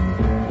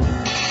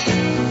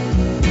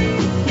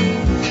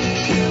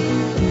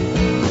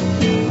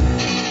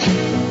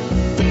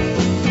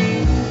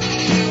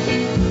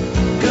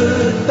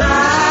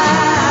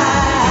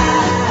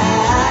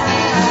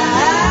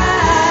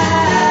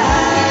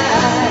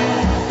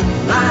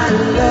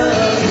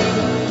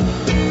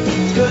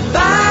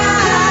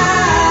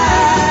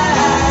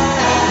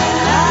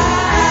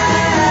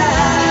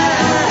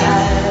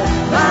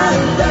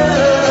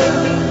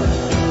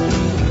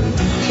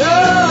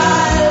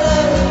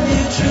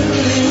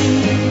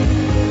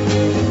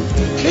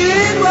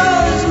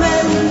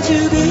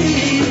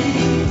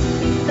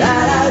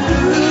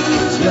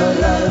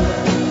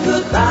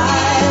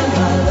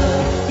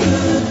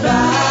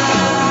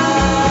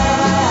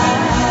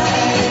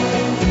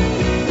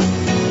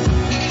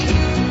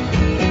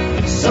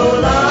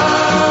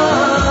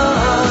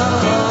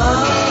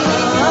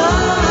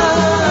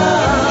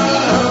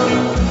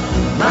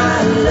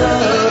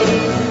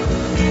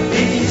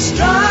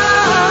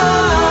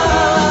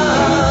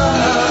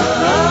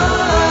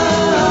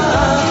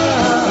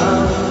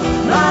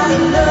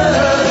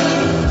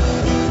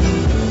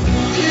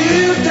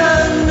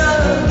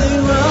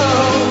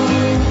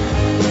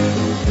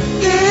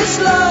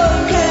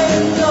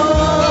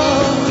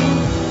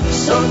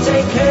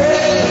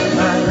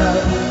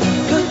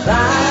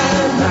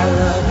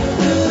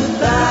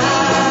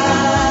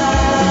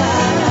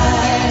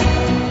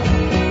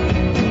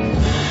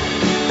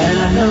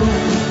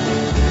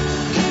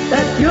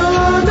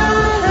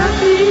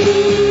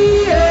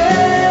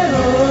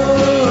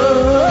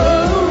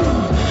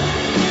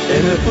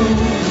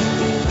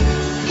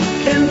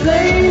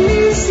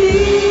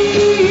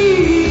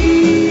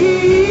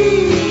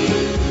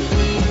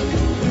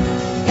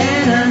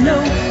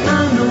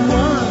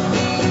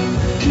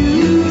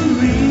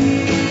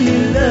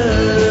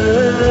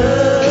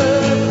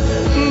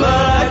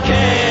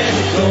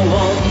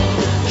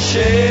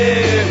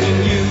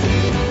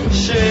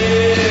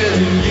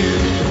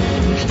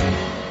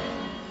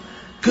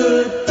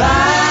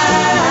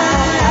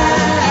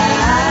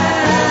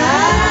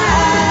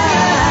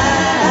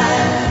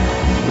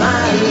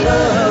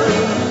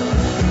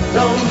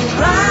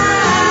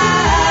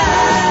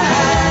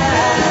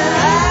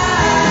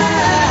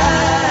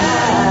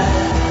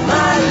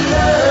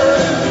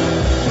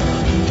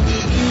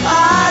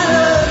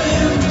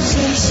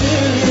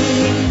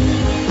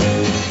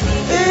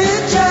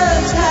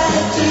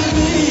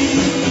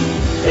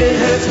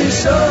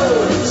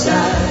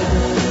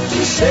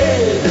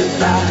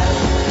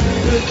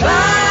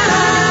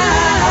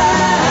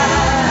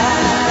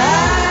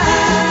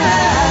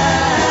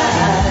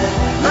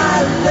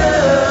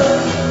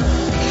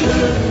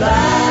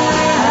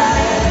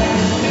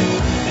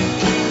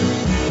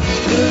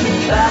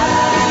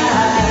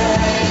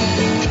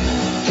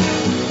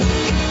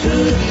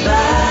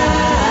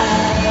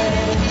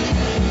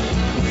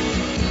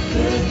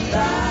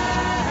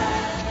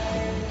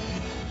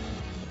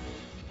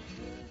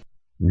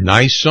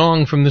 Nice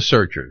song from the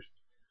Searchers.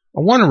 I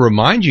want to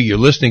remind you, you're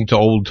listening to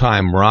Old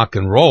Time Rock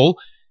and Roll.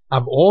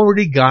 I've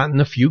already gotten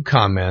a few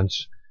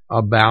comments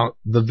about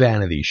the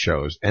vanity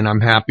shows, and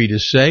I'm happy to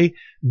say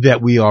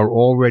that we are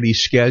already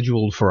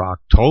scheduled for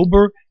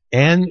October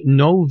and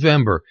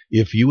November.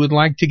 If you would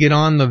like to get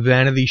on the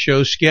vanity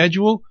show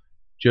schedule,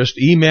 just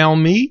email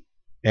me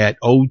at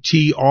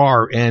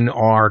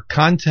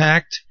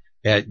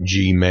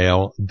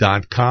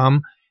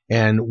otrnrcontact@gmail.com,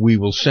 and we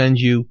will send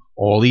you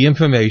all the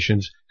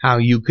information how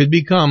you could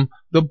become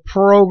the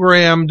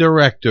program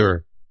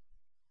director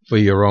for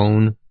your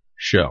own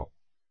show.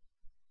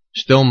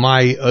 Still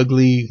my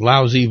ugly,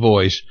 lousy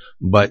voice,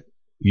 but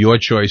your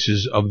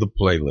choices of the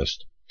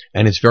playlist.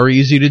 And it's very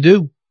easy to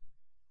do.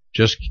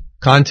 Just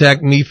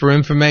contact me for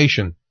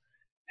information.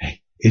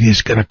 Hey, it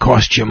is going to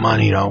cost you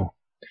money, though.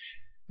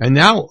 And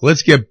now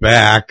let's get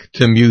back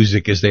to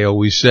music, as they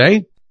always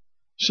say.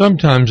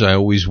 Sometimes I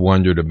always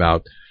wondered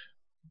about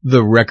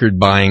the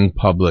record-buying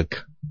public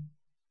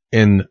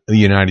in the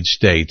United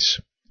States.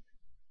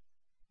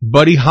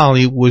 Buddy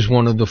Holly was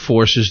one of the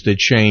forces that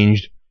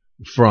changed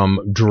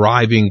from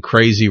driving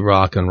crazy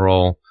rock and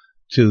roll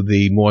to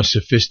the more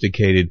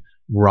sophisticated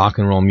rock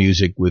and roll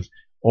music with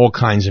all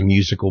kinds of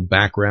musical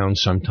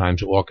backgrounds,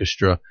 sometimes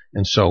orchestra,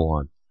 and so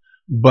on.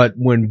 But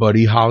when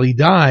Buddy Holly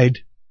died,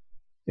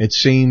 it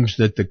seems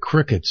that the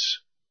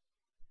crickets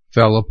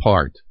fell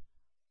apart.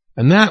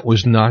 And that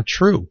was not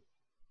true,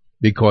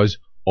 because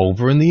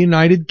over in the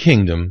United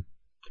Kingdom,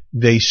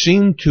 they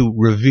seem to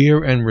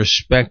revere and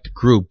respect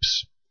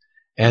groups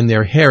and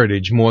their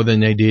heritage more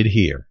than they did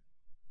here.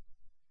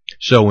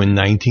 So in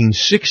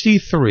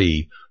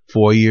 1963,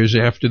 4 years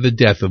after the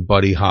death of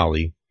Buddy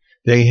Holly,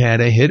 they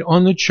had a hit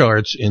on the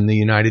charts in the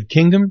United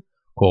Kingdom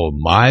called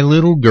My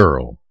Little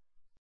Girl.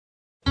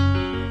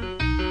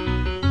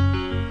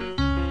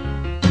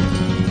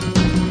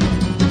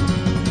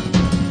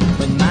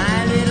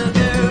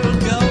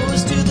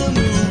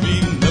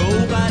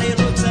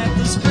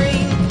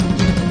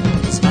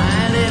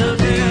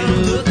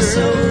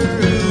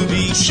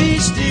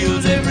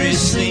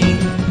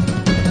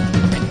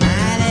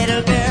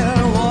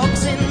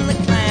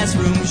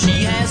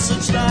 She has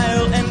such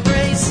style and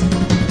grace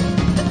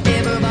that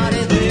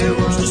everybody there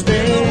wants to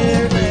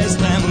spend last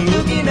time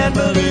looking at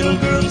my little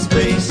girl's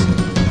face.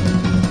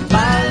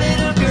 My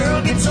little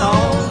girl gets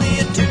all the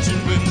attention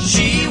when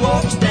she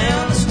walks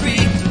down the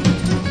street.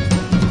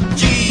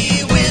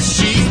 Gee whiz,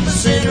 she's the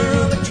center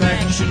of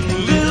attraction. The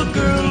little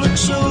girl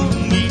looks so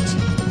neat,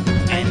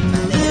 and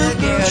the little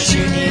girl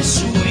sure is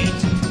sweet.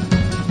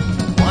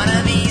 One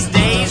of these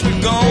days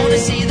we're gonna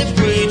see the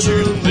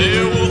preacher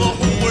there where the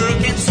whole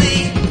world can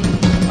see.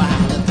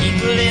 While the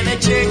people in the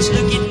church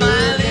look at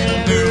my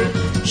little girl,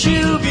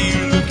 she'll be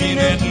looking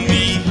at me.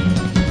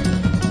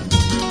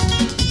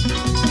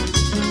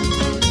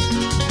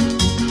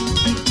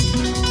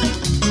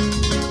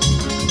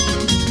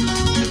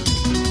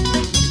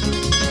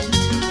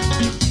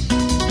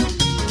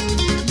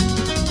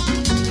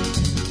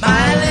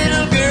 My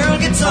little girl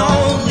gets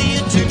all the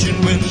attention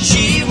when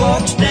she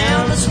walks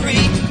down the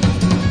street.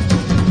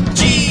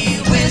 Gee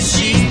whiz,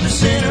 she's the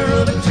center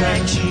of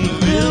attraction. The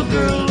little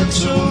girl looks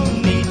so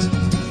neat,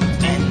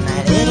 and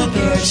that little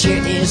girl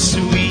sure is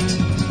sweet.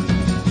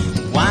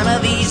 One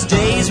of these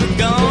days we're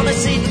gonna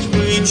see this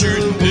preacher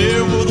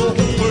there where the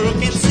whole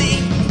world can see.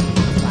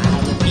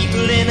 While the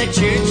people in the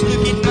church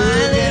look at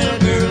my little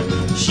girl,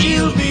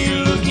 she'll be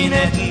looking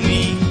at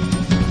me.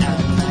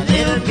 And my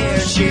little girl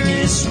sure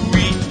is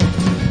sweet.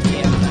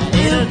 Yeah, my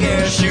little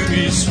girl sure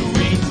is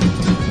sweet.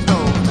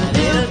 Oh, my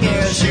little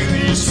girl sure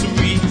is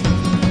sweet.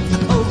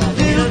 Oh, my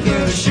little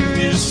girl sure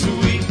is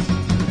sweet.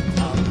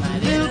 Oh, my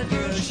little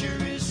girl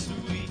sure is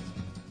sweet.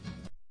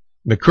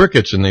 The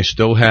Crickets, and they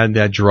still had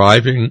that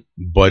driving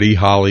Buddy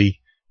Holly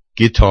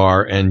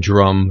guitar and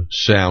drum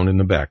sound in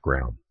the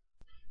background.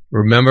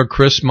 Remember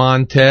Chris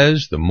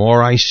Montez, The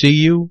More I See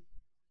You?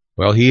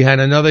 Well, he had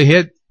another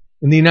hit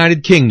in the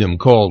United Kingdom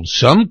called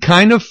Some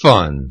Kind of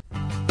Fun.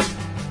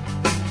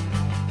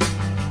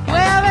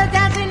 Well, they're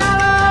dancing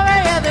all over,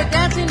 yeah, they're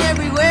dancing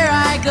everywhere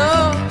I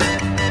go.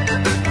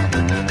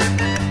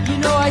 You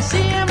know, I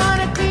see him on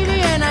the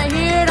TV and I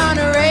hear it on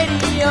the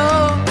radio.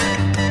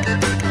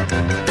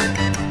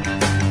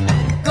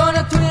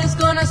 Gonna twist,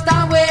 gonna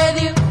stomp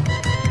with you.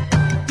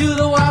 Do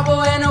the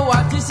wobble and a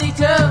walk to see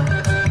two.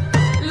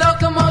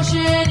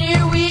 Locomotion,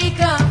 here we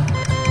come.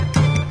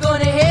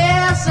 Gonna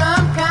have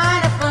some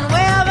kind of fun.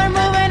 Well, they're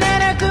moving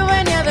and they're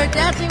grooving, yeah, they're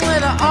dancing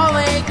with all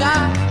they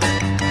got.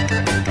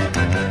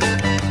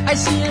 I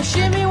see a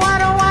shimmy,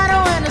 waddle,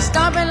 waddle, and a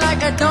stomping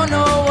like I don't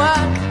know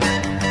what.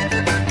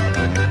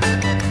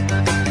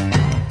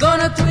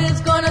 Gonna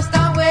twist, gonna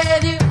stomp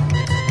with you.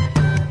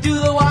 Do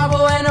the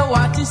wobble and a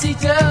walk to see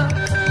two.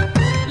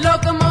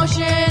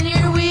 Locomotion,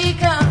 here we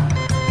come.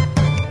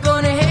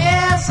 Gonna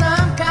have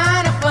some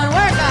kind of fun.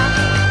 Work out.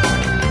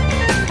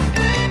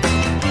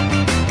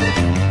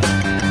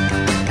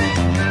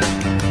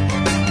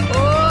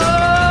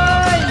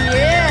 Oh,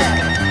 yeah.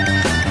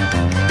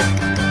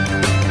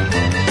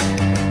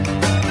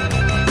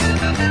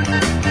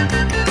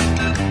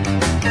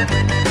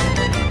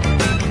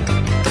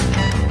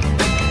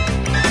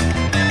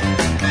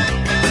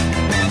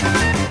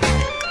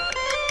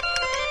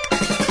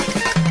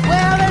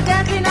 Well, they're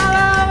dancing all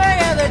over,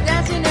 yeah, they're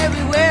dancing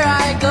everywhere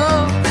I go.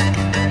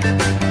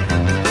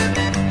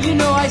 You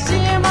know, I see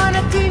him on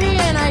the TV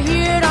and I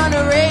hear it on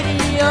the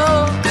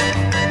radio.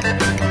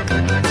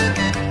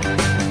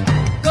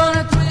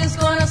 Gonna twist,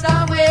 gonna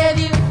stomp with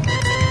you.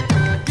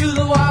 Do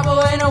the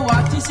wobble and a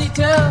walk to see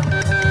two.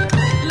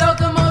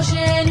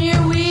 Locomotion,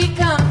 here we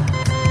come.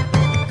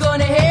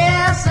 Gonna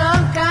have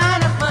some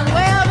kind of fun.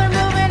 Well, they're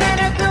moving and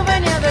they're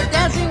grooving, yeah, they're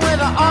dancing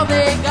with all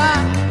they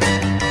got.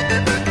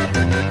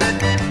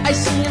 I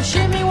see him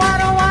shimmy,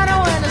 waddle,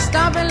 waddle, and a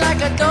stomping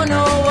like I don't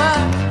know what.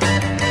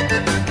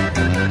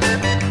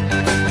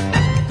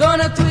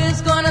 Gonna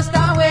twist, gonna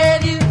stomp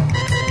with you.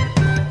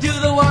 Do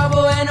the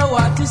wobble and a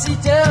walk to see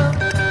two.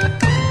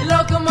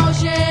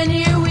 Locomotion,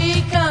 here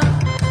we come.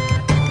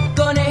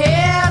 Gonna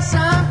have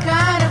some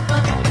kind of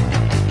fun.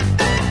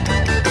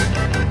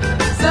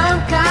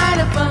 Some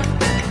kind of fun.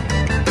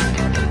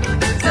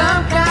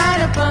 Some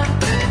kind of fun.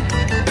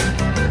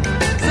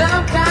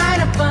 Some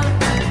kind of fun.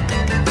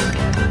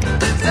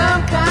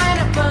 Some kind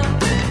of fun.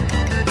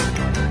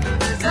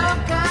 Some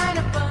kind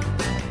of fun.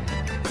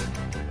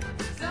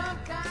 Some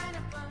kind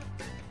of fun.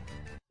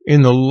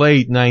 In the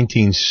late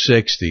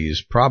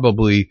 1960s,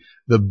 probably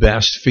the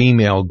best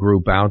female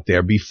group out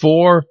there.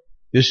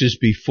 This is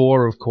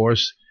before, of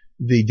course,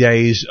 the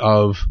days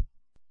of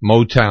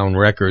Motown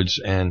Records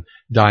and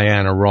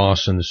Diana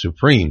Ross and the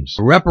Supremes.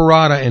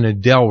 Reparata and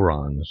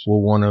Adelrons were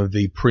one of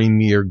the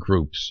premier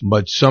groups,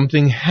 but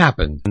something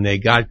happened and they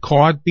got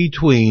caught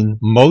between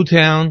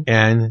Motown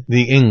and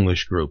the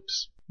English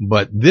groups.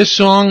 But this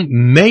song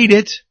made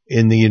it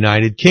in the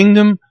United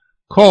Kingdom,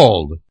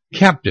 called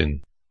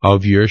Captain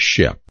of Your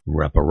Ship.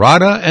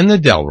 Reparata and the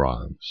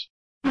Adelrons.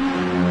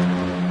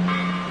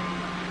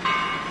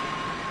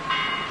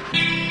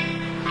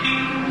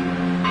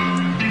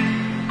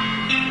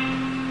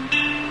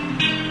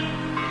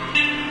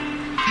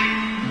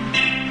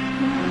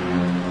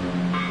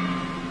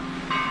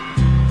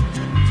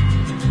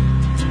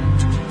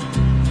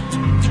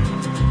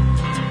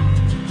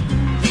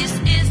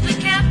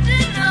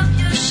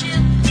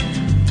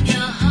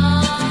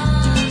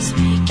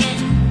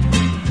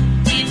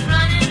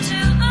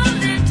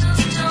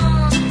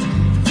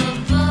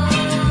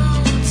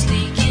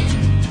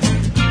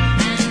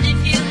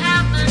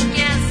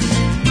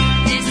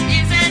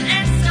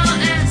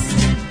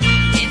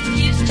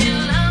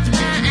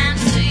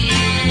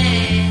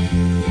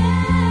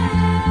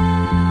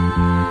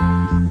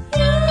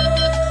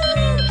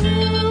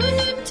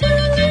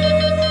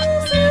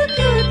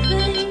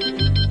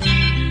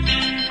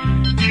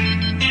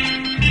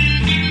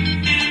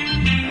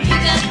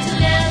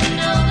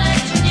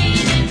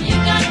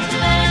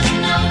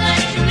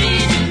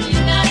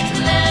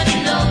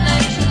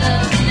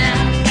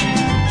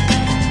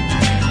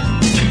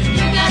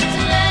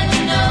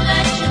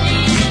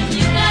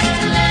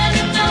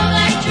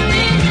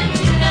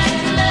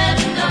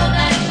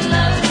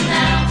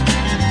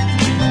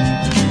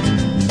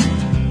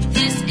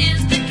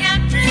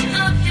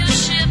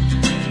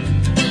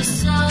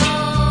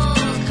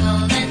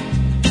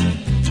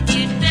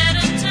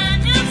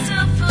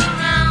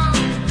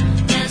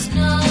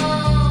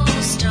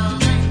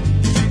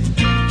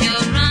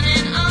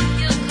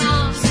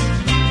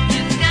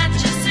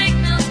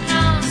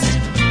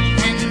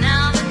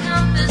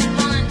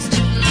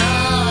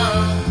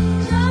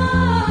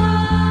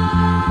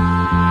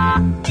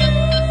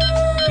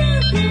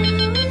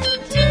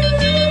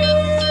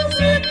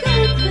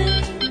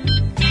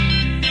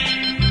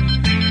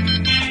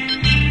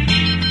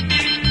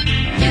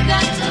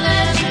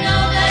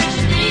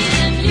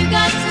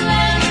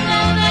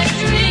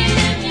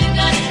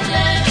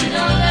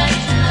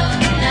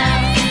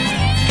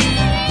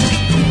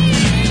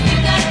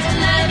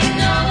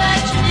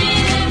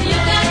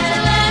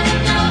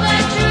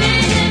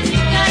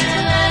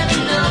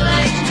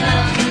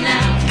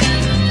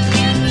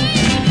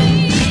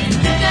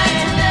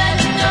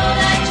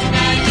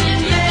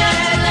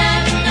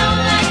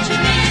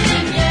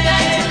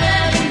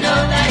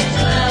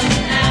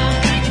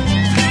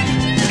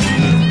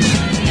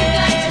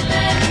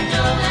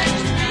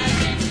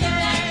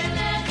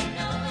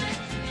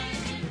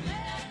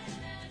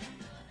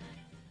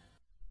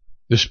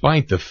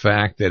 despite the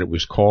fact that it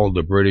was called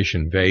the British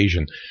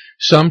invasion.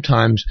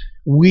 Sometimes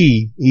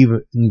we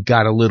even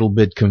got a little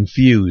bit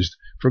confused.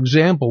 For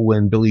example,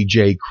 when Billy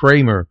J.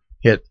 Kramer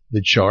hit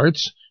the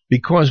charts,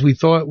 because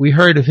we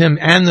heard of him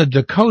and the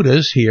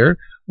Dakotas here,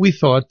 we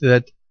thought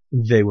that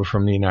they were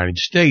from the United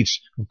States.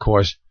 Of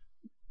course,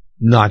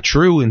 not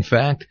true. In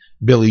fact,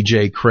 Billy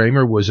J.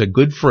 Kramer was a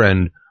good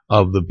friend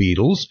of the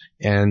Beatles,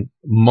 and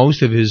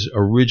most of his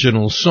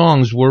original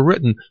songs were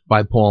written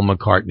by Paul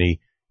McCartney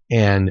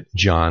and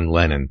John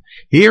Lennon.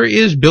 Here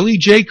is Billy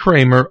J.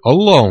 Kramer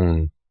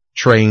alone,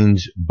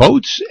 Trains,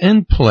 Boats,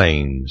 and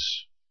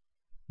Planes,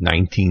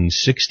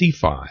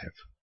 1965.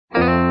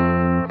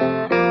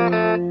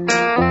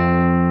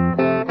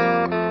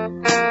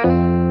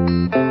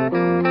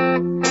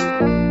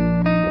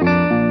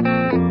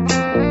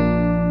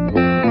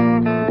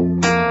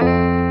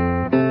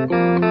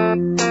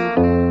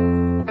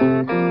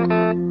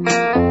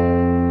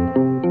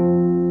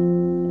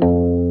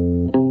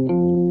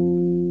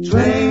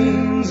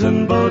 Trains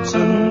and boats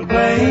and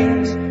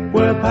planes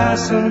we're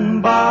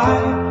passing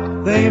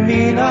by. They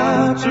mean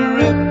a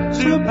trip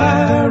to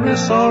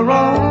Paris or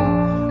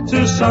Rome,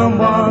 to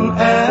someone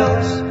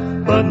else,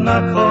 but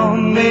not for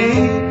me.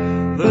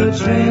 The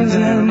trains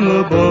and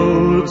the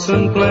boats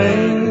and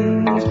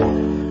planes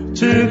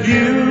took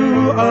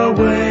you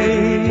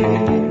away,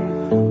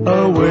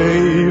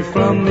 away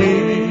from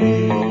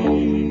me.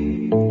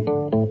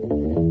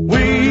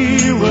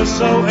 We were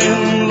so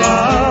in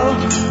love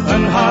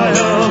and high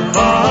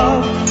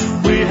above,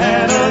 we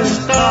had a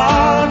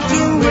star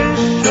to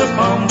wish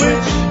upon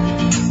which,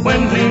 when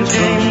dreams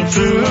came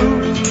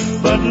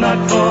true, but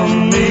not for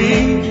me.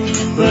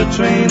 The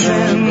trains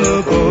and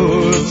the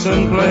boats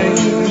and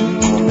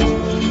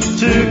planes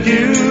took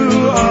you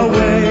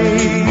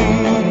away,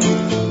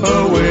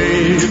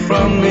 away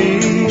from me.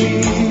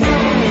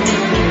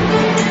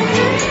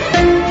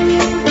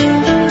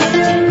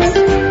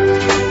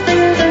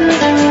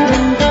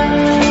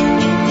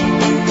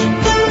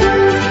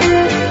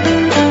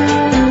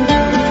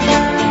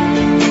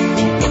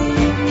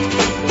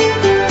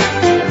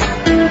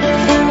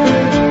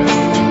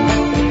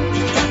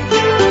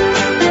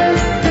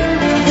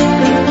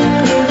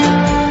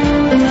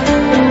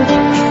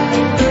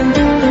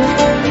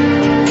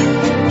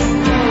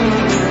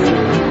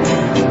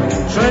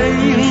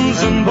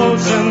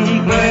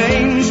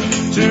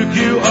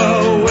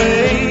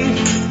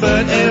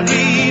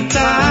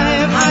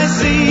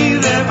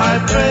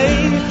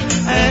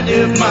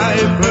 If my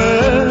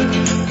bird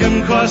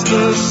can cross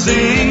the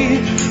sea,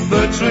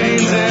 the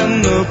trains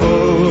and the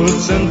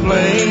boats and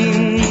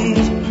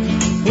planes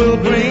will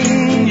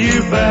bring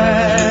you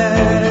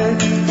back,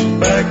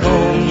 back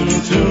home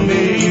to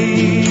me.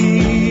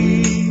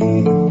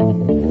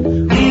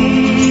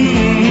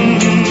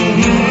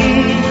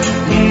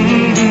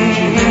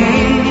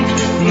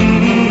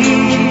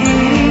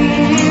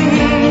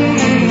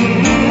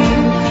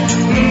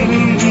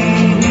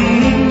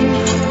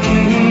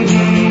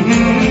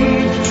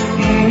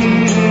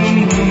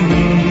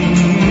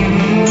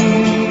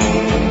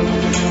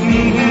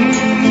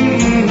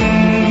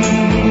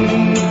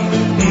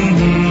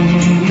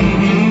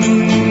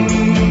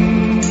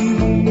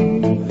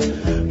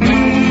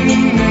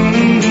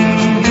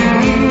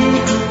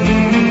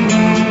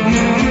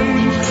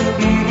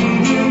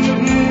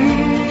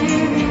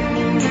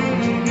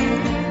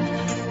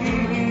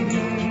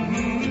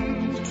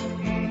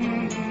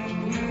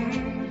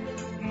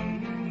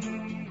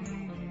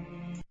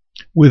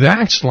 With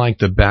acts like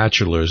The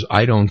Bachelors,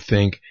 I don't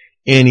think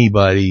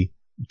anybody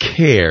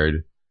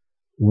cared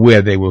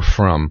where they were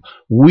from.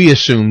 We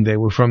assumed they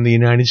were from the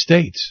United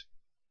States.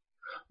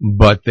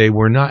 But they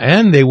were not,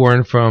 and they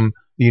weren't from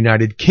the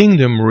United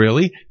Kingdom,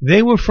 really.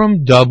 They were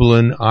from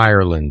Dublin,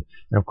 Ireland.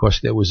 And of course,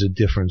 there was a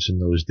difference in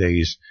those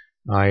days.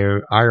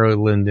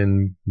 Ireland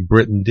and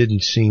Britain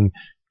didn't seem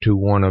to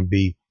want to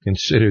be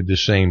considered the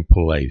same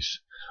place.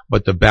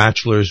 But The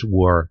Bachelors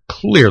were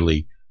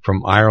clearly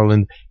from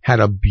Ireland, had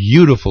a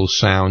beautiful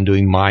sound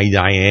doing My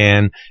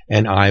Diane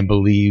and I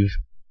Believe.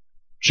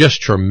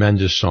 Just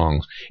tremendous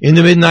songs. In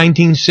the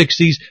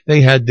mid-1960s,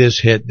 they had this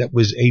hit that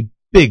was a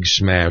big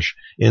smash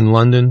in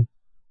London.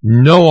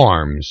 No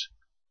arms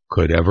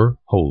could ever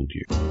hold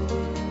you.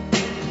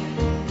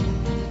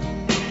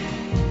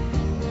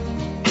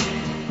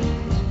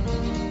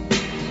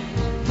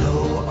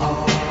 No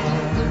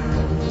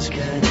arms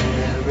can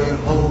ever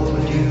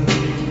hold you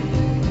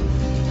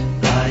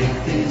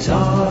like these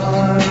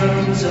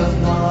arms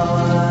of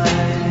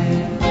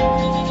mine.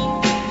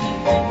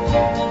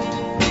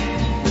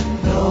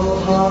 No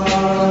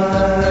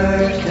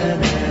heart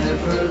can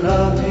ever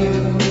love you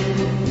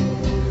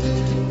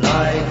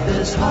like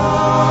this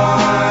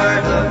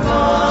heart of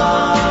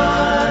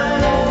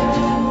mine.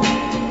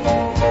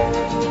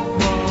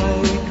 My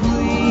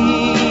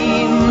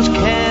dreams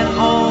can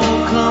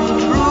all come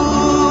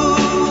true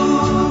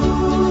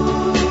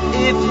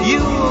if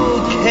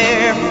you'll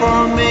care for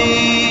me.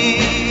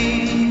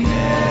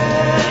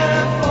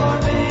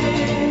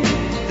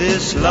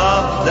 This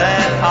love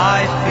that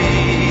I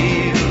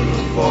feel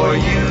for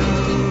you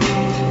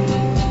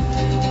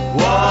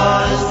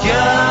was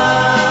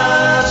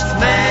just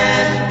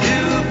meant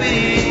to be.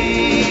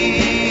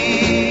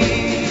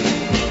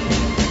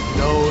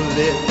 No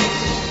lips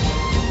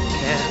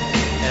can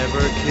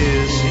ever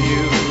kiss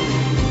you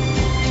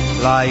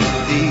like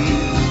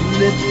these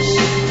lips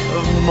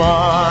of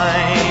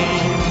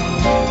mine.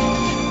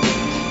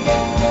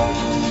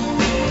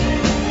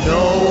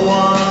 No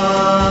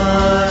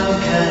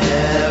one can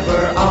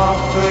ever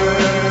offer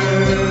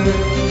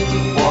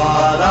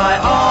what I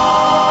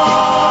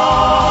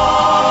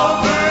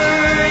offer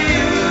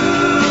you.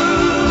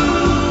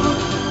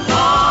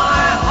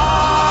 My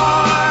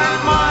heart,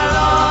 my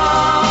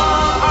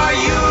love are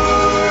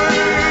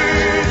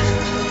yours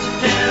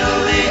till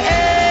the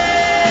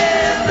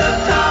end of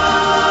time.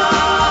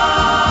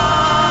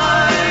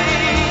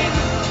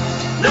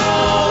 No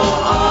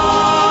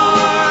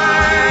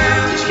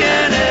arms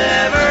can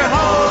ever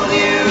hold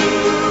you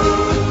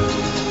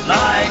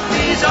like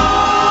these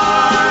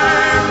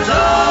arms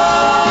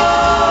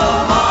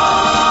of mine.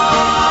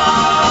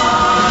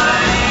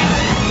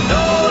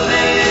 No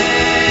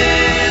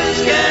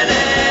lips can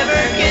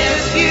ever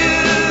kiss you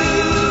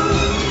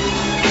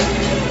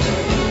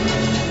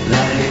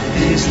like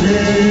these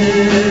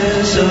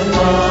lips of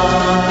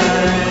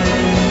mine.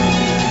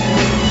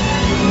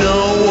 No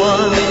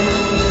one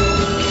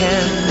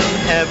can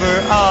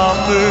ever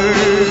offer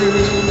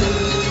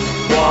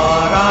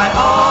what I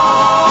offer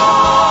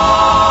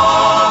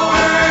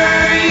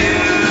you.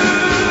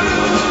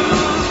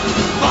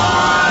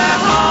 My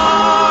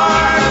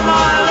heart,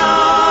 my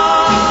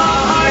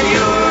love are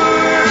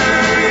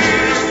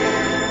yours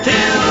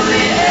till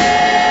the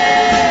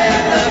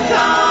end of time.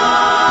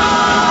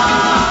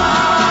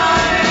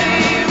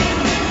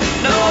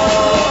 No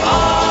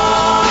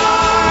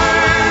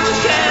arms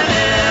can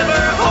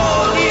ever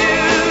hold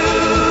you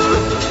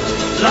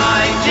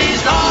like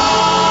these arms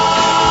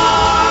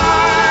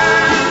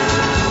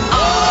of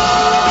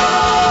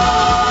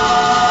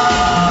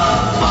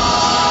mine.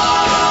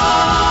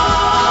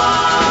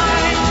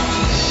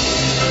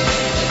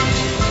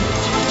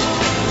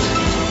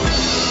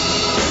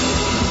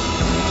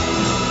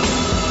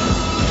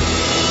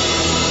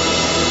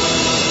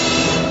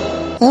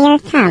 Here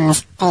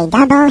comes a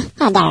double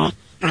header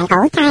on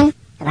Old Time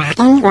Rock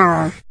and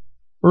Roll.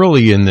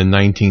 Early in the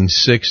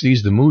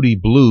 1960s, the Moody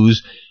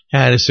Blues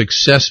had a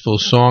successful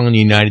song in the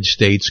United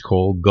States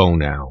called Go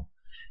Now.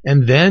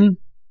 And then,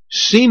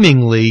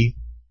 seemingly,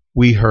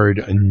 we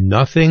heard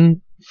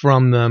nothing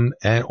from them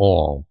at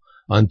all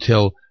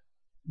until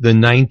the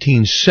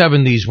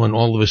 1970s, when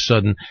all of a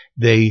sudden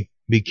they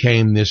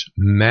became this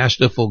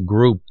masterful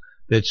group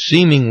that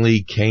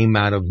seemingly came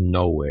out of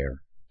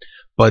nowhere.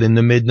 But in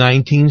the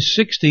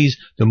mid-1960s,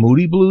 the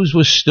Moody Blues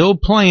was still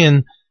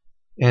playing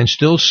and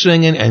still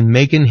singing and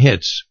making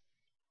hits.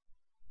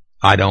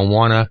 I Don't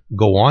Want to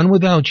Go On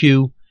Without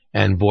You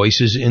and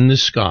Voices in the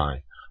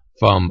Sky.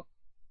 From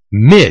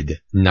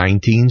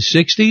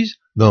mid-1960s,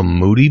 the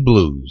Moody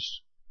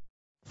Blues.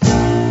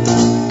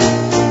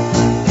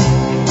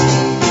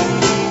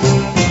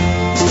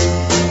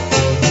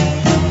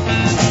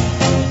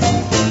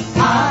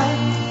 I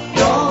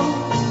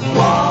don't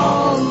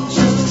want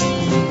to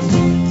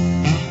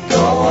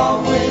go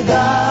on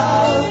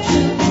without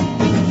you.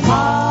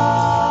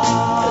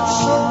 It's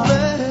so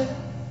bad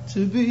to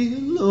be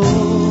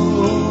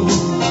alone.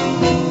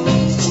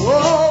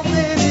 Oh,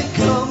 baby,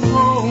 come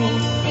home.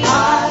 I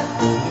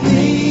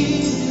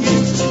need you.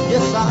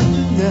 Yes, I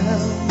do now.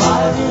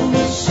 My room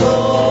is so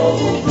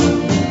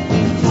blue.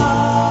 I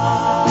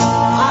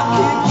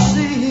keep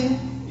seeing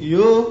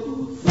your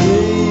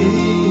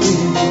face.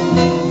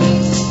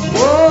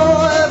 Oh,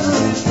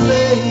 every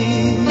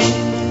place.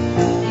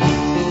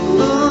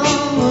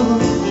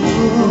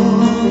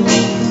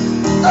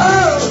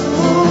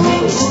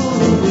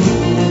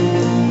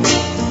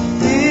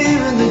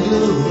 Here in the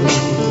gloom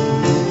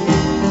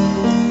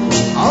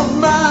of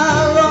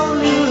my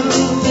lonely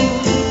room,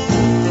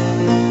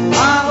 I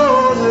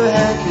hold her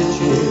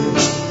handkerchief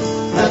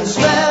and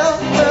smell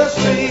her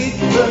sweet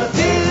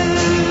perfume.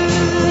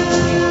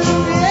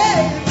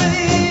 Yeah,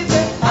 baby,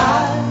 I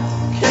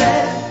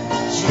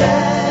can't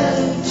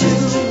stand to,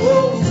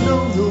 oh no,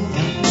 no,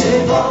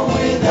 live on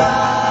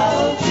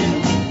without you.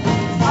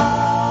 Oh,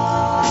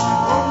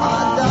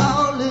 my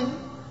darling,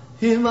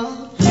 hear my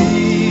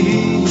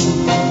plea.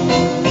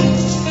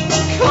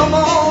 Come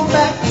on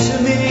back to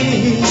me.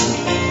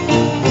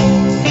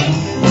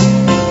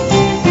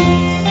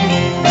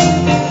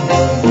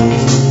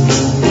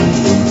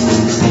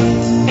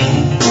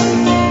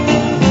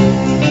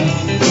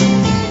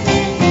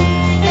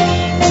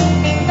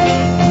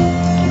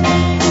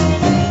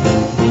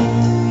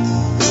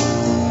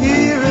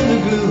 Here in the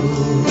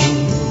gloom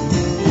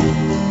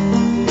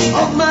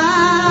of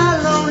my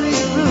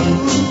lonely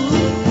room,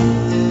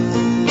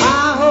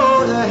 I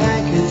hold a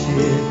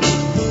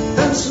handkerchief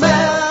and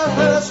smell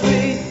her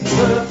sweet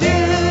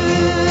perfume.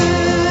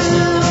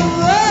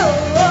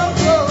 Oh, oh,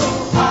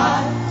 oh, I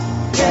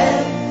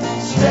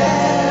can't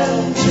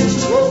stand to,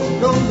 oh,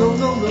 no, no,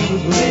 no, no,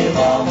 live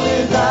on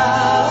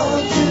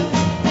without you.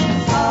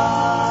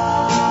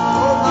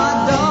 Oh, my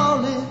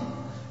darling,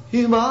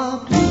 my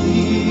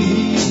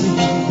plea.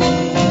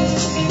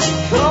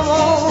 Come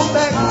on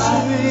back to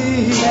me.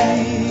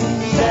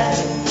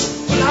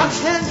 I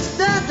can't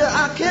stand it, I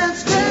can't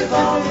stand it.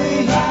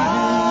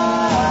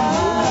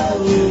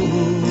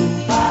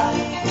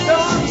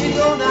 Don't you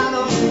go now,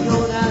 don't you go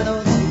now,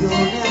 don't you go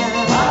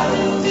now. I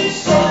will be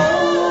so.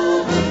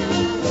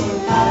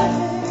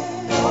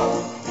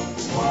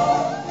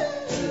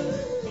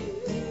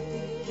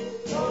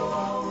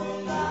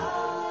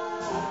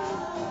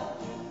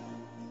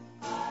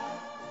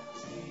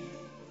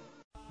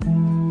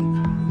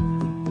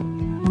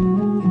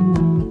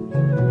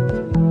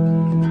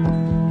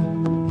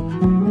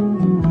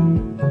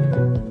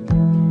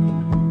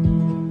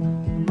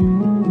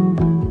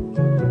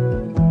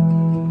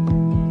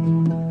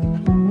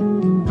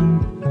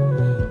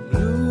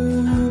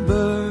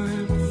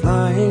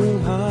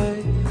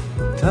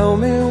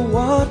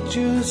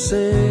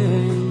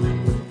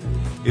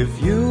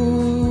 If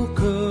you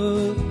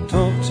could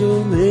talk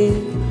to me,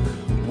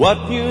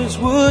 what news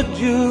would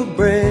you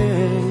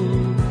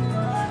bring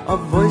of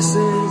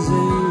voices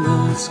in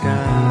the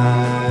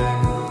sky?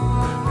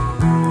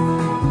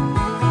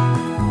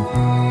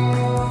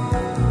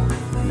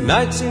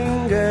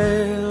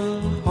 Nightingale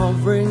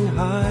hovering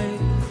high,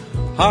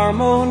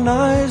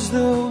 harmonize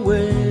the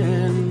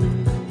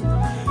wind.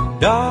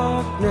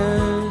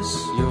 Darkness,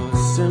 your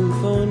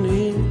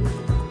symphony,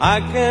 I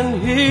can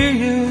hear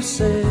you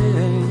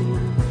sing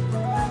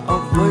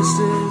of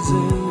voices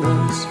in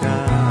the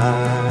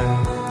sky.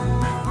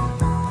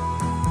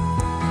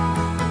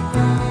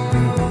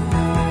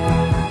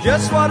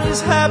 Just what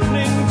is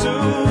happening to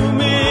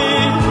me?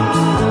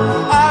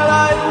 I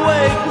lie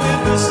awake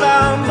with the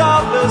sound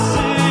of the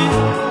sea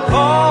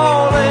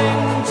calling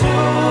to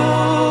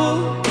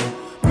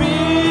me.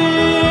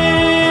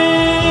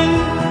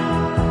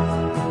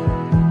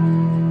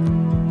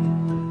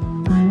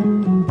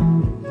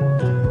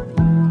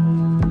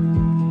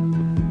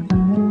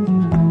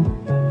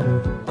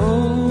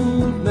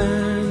 Old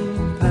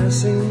man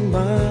passing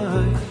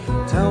by,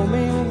 tell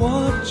me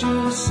what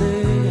you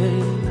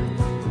say.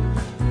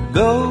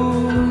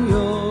 Though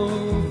your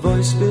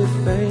voice be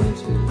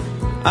faint,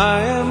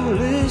 I am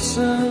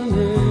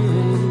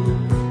listening.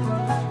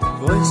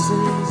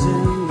 Voices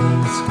in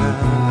the sky.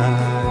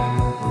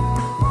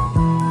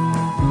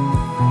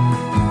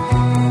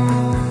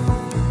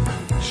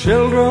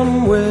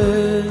 Children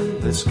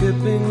with a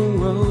skipping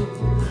rope,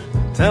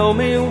 tell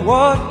me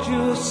what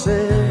you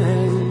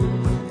sing.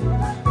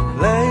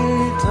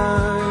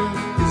 Playtime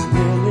is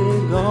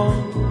nearly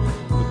gone,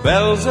 the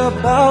bell's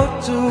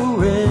about to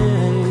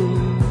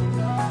ring.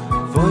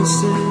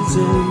 Voices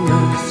in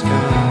the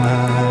sky.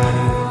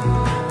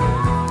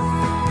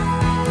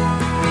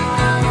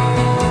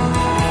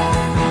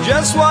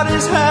 Just what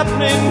is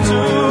happening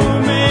to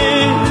me?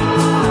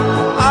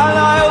 I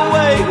lie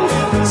awake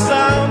with the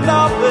sound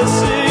of the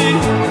sea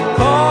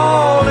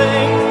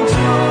calling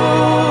to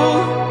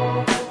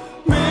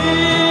me.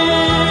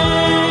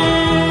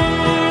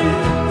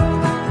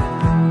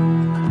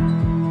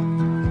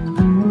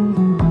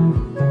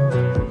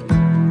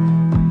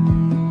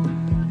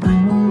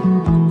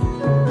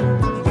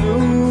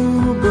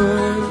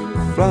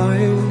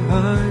 Flying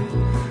high,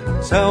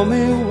 tell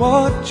me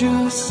what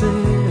you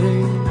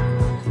sing.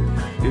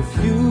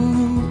 If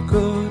you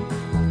could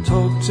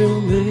talk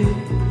to me,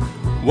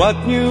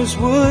 what news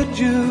would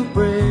you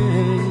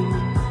bring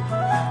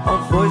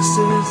of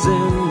voices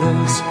in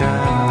the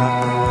sky?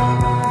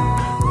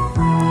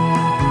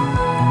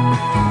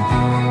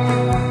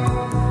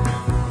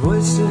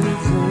 Voices in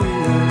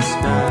the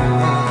sky.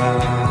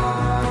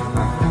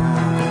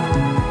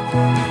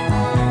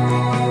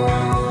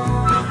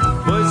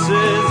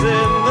 Voices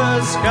in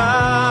the sky.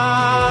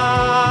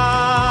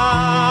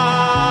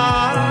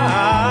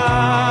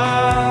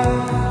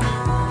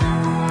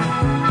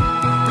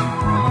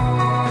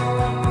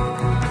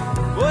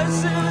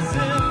 Voices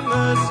in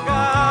the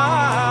sky.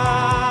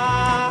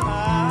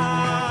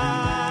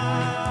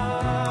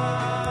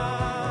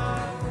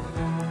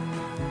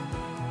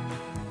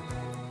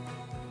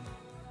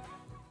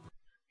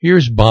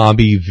 Here's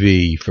Bobby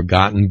V,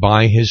 forgotten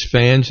by his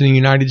fans in the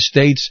United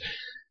States.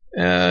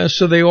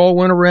 So they all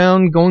went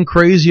around going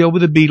crazy over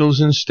the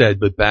Beatles instead.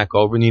 But back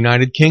over in the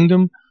United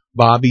Kingdom,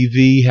 Bobby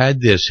V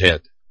had this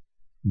hit,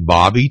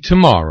 Bobby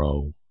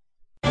Tomorrow.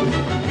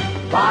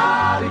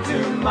 Bobby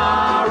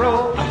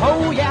tomorrow,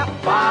 oh yeah,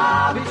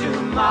 Bobby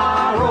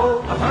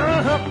tomorrow,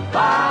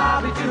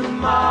 Bobby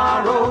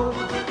tomorrow.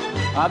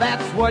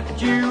 That's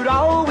what you'd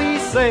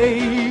always say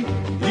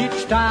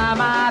each time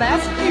I'd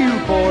ask you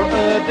for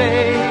a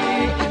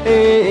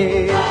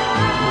day.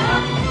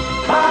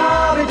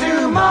 Bobby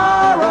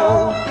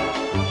tomorrow,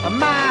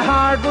 my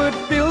heart would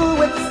fill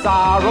with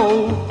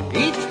sorrow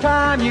each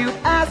time you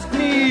ask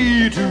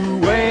me to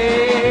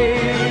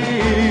wait.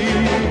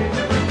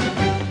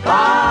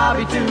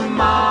 Bobby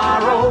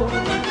tomorrow,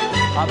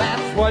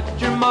 that's what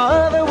your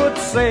mother would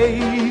say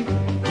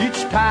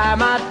each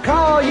time I'd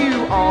call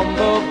you on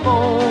the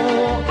phone.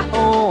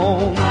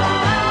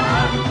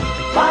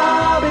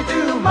 Bobby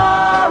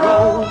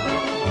tomorrow,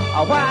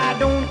 why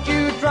don't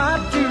you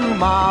drive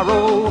tomorrow?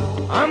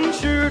 tomorrow. I'm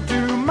sure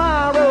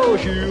tomorrow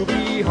she'll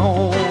be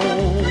home.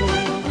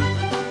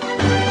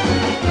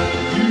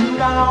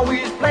 You'd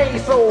always play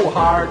so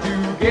hard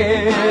to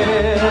get.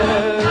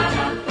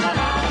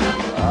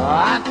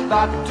 I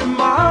thought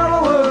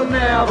tomorrow would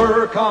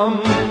never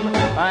come.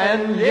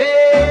 And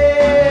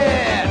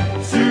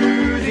yet,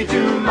 Susie,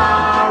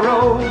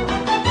 tomorrow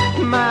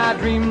my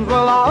dreams will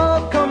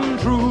all come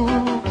true.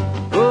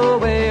 The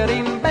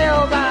wedding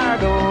bells are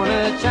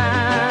gonna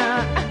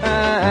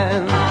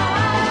chime.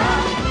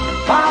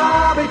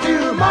 Bobby,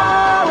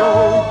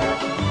 tomorrow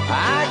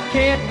I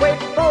can't wait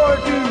for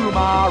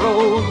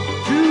tomorrow.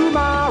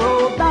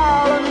 Tomorrow,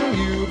 darling,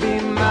 you'll be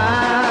mine.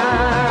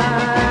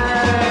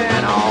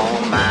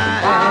 Oh,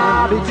 mine.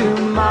 Bobby,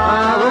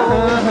 tomorrow.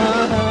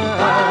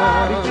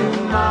 Bobby,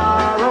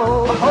 tomorrow.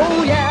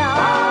 Oh,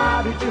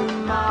 yeah. Bobby,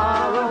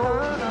 tomorrow.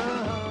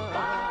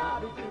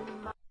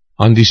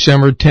 On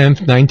December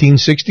 10th,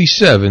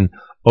 1967,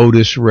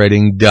 Otis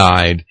Redding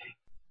died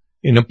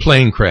in a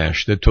plane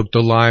crash that took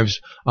the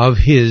lives of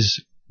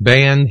his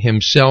band,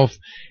 himself,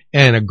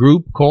 and a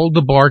group called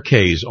the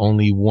Bar-Kays.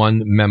 Only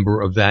one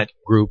member of that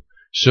group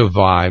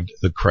survived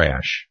the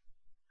crash.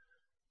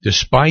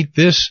 Despite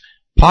this,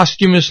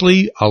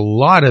 posthumously, a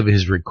lot of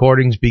his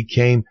recordings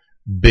became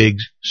big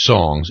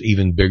songs,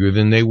 even bigger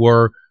than they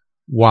were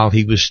while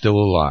he was still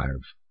alive.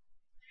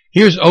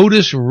 Here's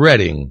Otis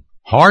Redding,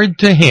 Hard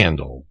to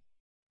Handle.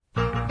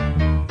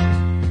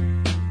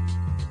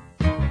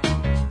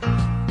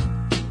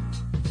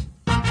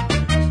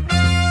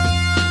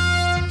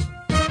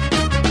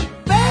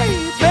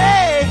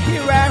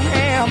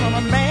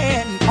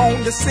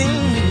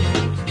 Scene.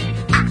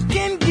 I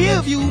can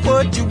give you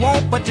what you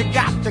want, but you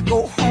got to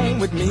go home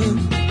with me.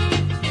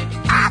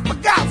 I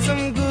forgot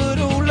some good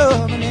old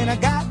loving and I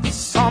got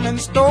some in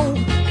store.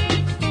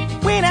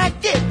 When I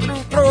get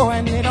through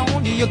throwing it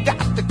on you, you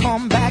got to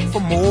come back for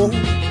more.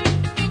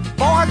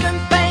 Boys and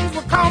things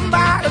will come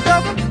by the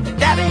dozen, but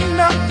that ain't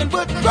nothing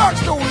but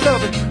drugstore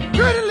loving.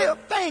 Pretty little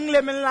thing,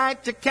 let me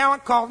light your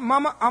count, cause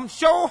mama, I'm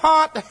sure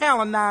hard to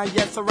hell and I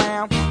yes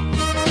around.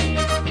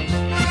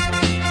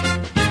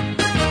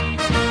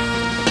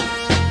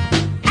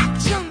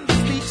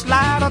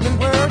 Lighter than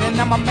word,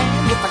 and I'm a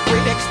man with a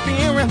great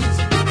experience.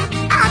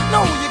 I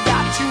know you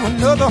got you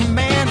another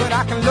man, but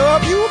I can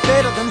love you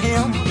better than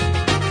him.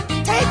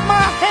 Take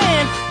my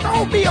hand,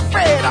 don't be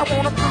afraid. I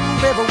wanna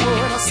prove every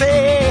word I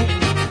say.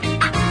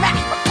 I'm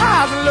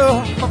advertising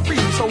love for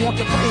free, so won't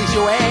you place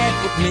your ad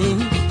with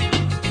me?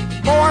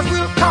 Boys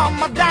will call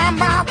my dime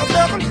by the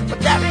dozen, but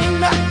that ain't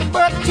nothing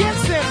but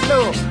 10-cent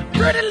love.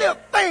 Pretty little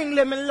thing,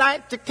 let me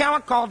light the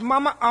count, cause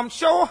mama, I'm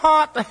sure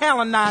hard to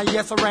hell and I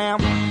yes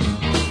around.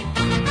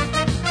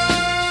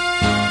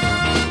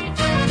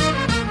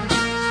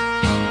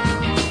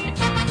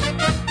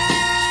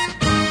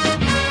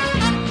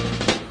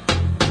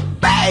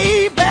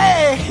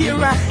 Baby, here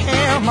I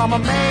am, I'm a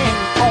man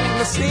on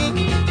the scene.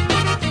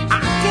 I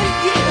can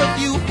give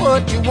you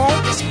what you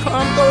want, just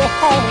come go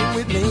home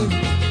with me.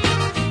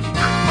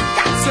 I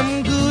got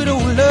some good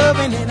old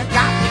loving and I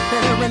got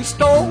better in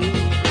store.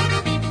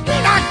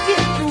 When I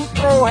get through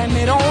throwing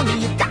it on you,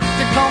 you got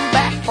to come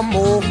back for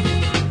more.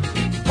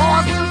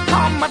 Boys will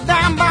call my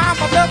dime by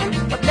my loving,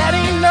 but that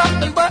ain't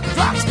nothing but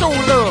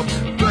drugstore love.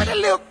 Pretty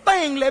little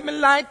thing, let me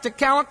light the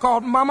count,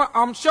 called mama,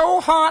 I'm sure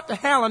hard to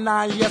hell and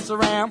I yes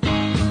around.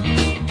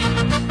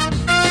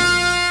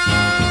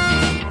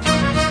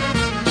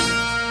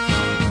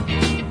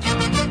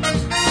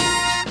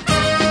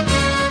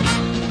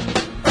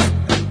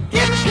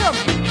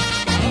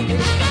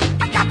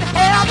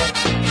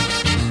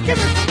 Give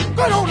me some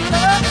good old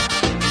love,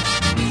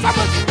 some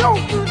of you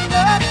don't do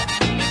love.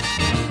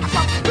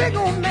 I'm a big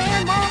old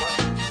man, mama,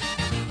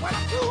 when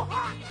I'm too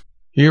hot.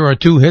 Here are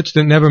two hits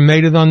that never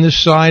made it on this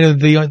side of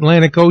the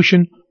Atlantic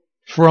Ocean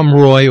from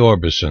Roy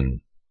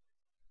Orbison.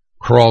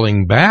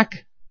 Crawling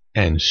Back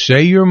and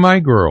Say You're My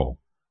Girl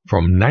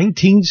from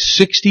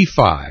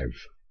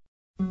 1965.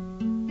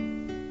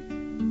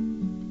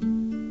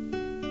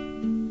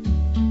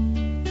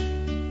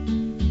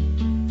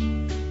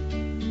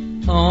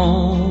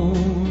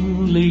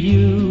 Only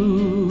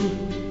you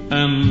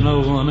and no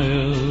one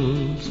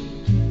else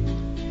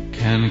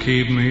can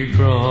keep me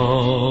crawling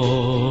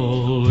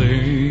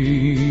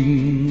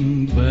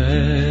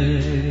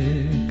back.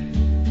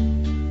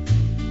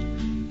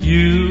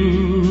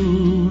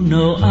 You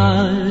know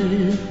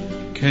I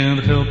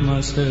can't help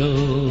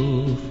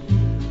myself,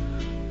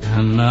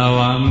 and now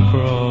I'm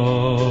crawling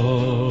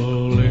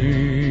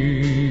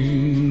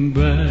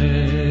back.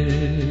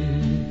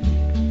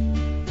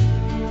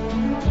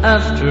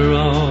 After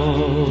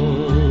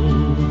all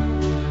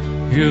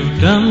you've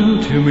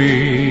done to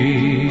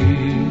me,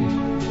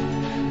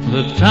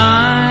 the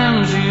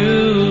times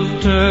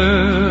you've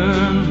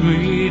turned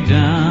me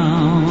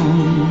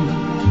down,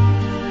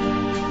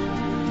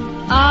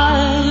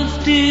 I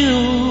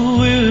still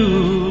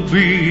will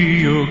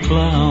be your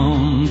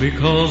clown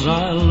because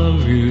I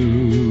love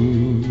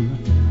you.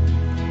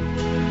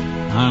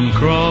 I'm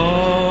crawling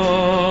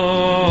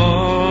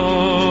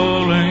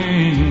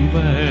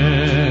back.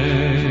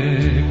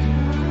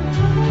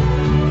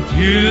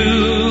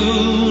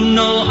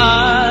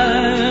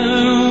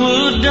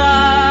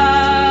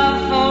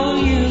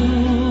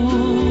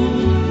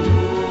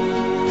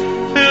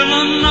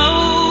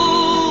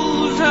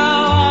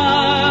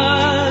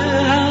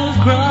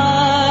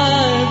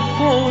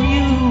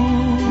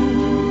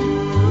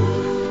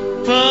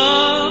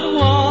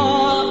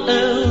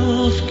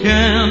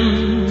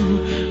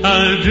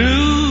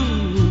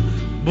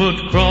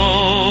 but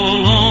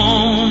crawl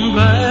on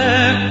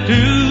back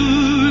to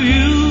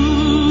you.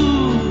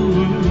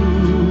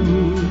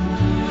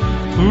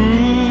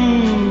 Ooh,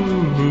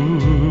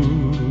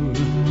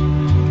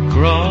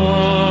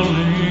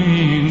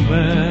 crawling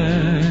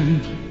back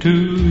to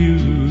you.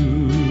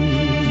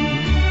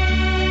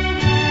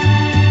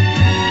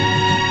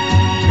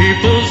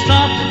 People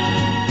stop,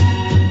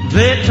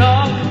 they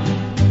talk,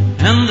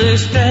 and they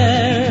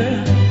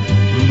stare,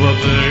 but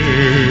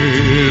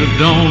they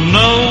don't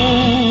know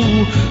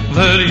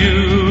that you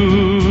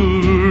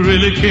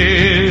really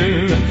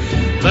care,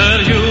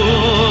 that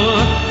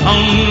you're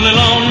only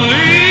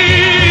lonely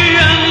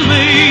and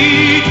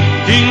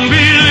making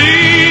believe,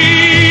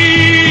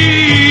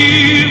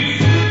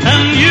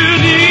 and you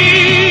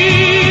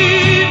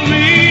need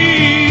me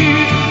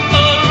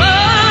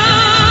around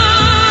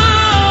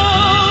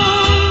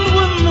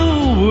when the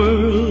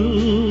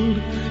world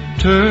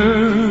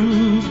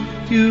turns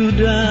you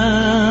down.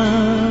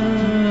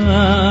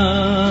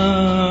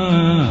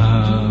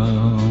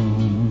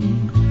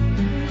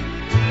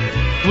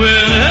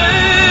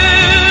 Whenever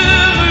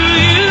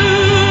you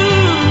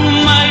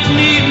might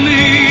need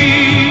me,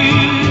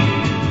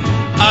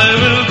 I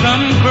will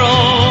come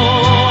crawling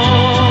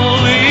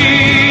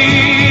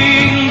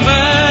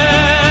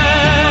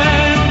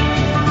back.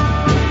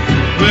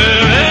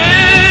 Wherever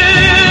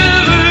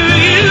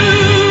you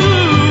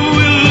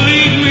will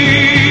lead me,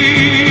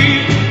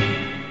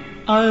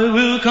 I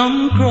will come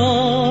crawling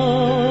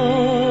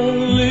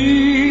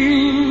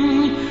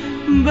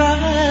back.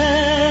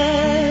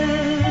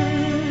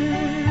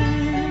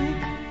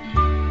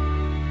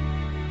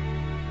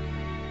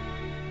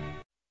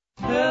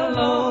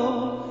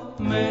 Hello,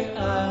 may I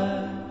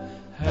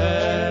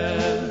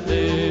have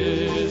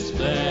this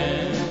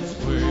dance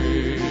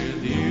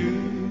with you?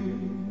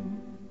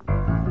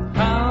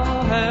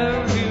 How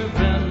have you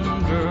been,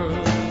 girl?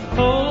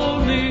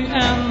 Hold me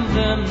and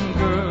then,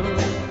 girl,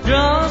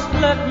 just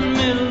let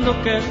me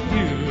look at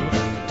you.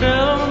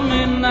 Tell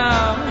me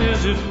now,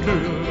 is it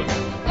true?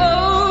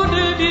 Oh,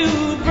 did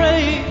you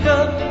break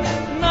up?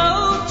 No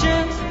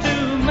chance to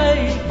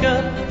make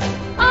up.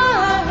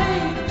 I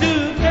hate to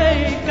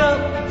take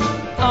up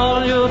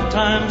all your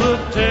time,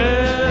 but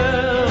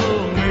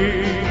tell me,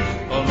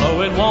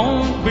 although it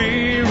won't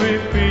be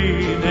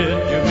repeated,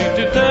 you mean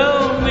to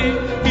tell me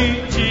he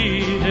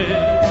cheated.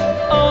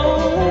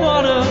 Oh,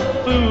 what a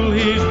fool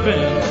he's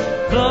been,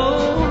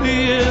 though he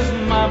is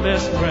my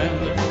best friend.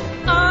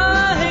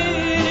 I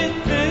hate it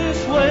this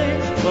way,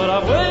 but I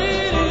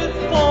waited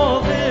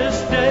for this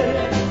day.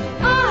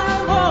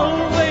 I've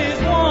always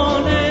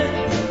wanted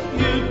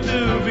you to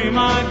be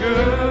my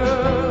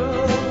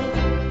girl.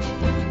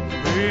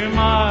 Be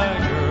my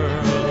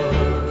girl.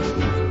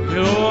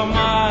 You're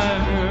my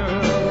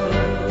girl.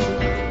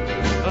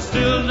 I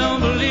still don't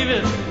believe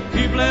it.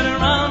 Keep letting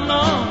around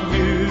on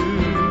you.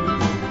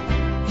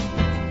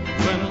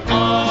 When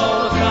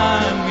all the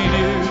time he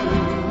knew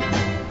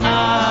I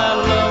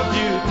loved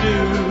you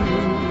too.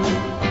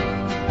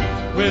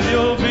 With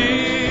your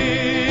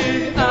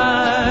big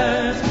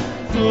eyes,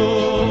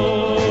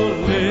 full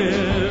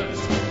lips,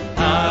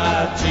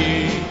 high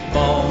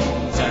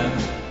cheekbones, and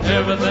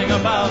everything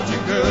about you,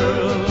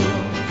 girl.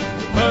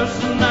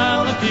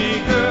 Personality,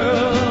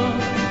 girl.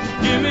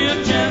 Give me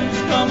a chance,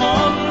 come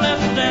on,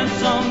 let's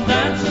dance on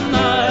dancing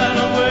night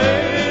away.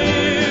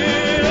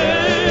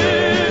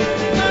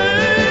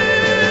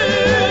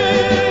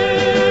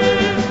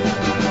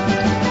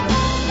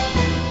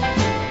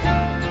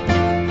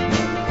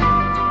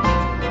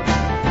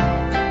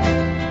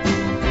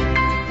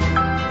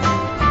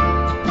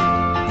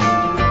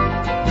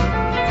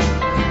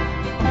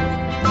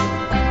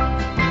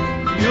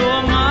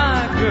 You're my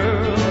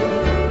girl.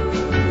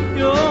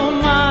 You're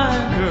my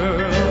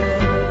girl.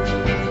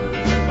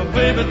 Oh,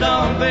 baby,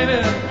 doll, baby,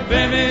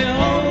 baby,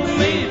 hold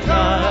me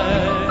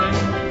tight.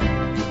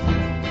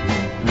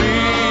 Be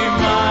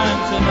mine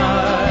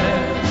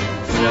tonight.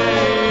 Say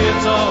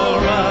it's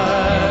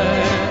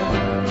alright.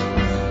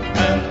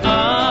 And I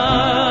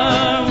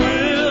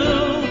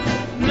will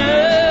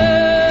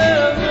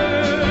never,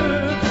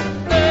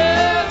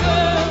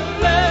 never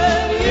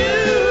let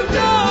you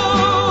go.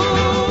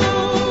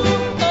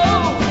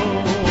 Oh,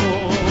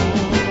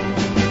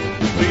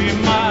 be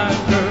my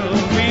girl,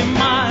 you're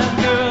my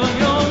girl,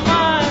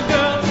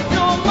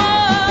 you're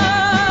mine,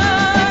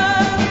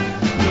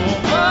 you're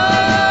my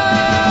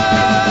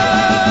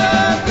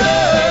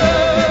girl.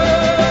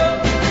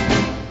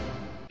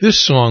 This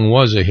song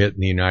was a hit in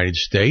the United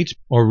States.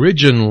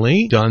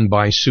 Originally done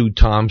by Sue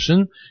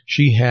Thompson,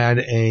 she had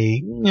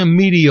a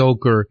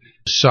mediocre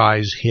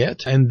size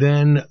hit, and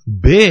then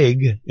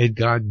it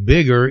got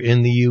bigger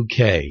in the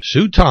UK.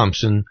 Sue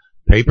Thompson,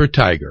 Paper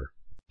Tiger.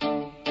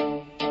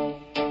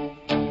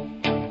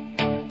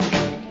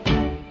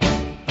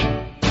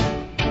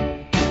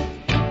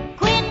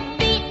 Quit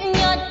beating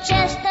your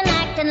chest and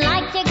acting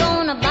like you're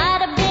gonna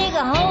bite a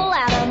bigger hole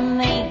out of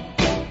me.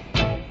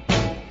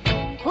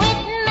 Quit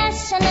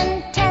messing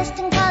and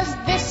testing, 'cause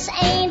this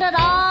ain't at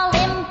all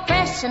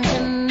impressing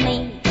to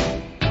me.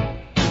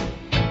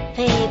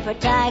 Paper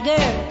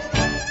tiger,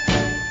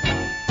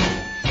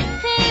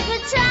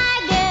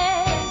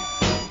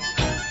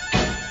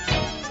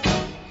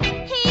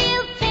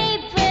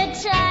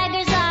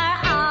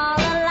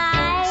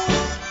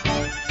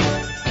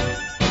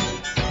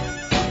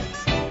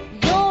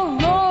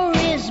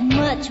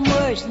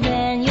 worse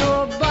than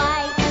your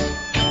bite.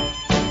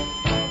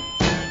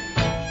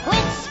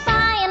 Quit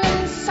spying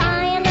and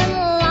sighing and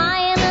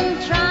lying and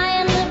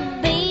trying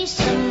to be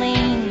so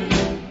mean.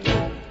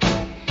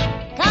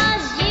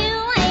 'Cause you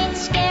ain't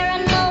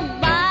scaring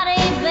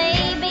nobody,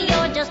 baby,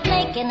 you're just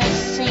making a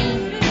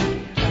scene.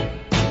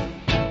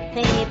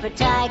 Paper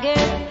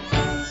tiger,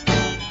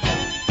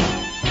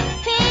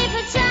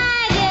 paper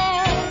tiger,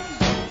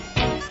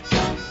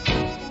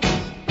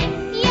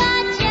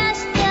 you're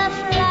just a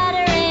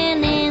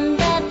fluttering in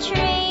the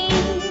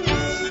trees.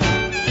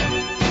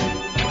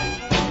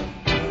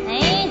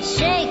 Ain't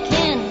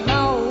shaking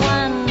no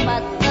one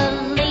but the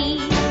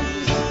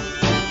leaves.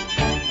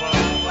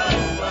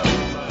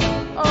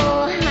 Oh,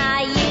 how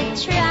you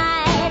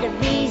try to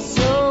be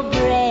so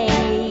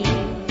brave,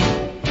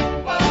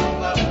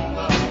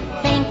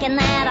 thinking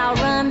that I'll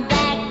run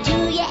back to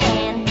you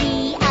and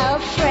be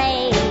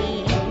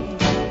afraid.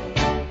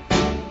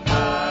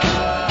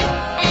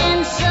 And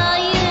so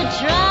you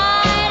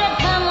try to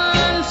come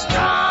on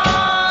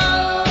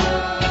strong,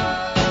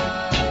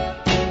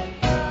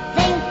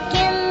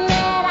 thinking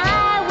that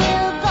I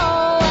will go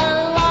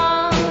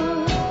along.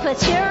 But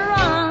you're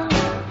wrong,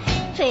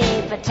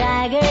 paper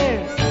tiger,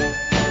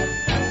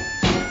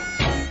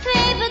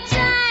 paper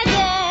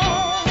tiger.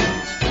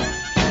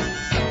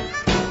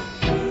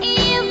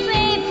 You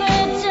paper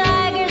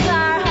tigers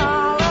are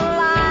all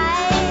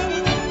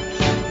alike.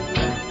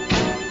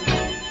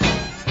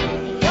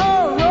 Your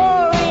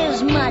roar is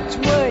much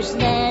worse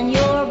than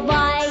your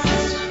bite.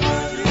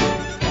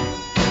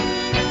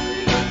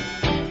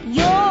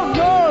 Your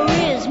roar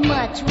is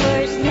much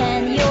worse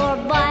than your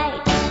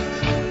bite.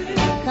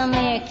 Come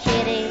here,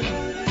 kitty.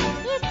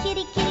 You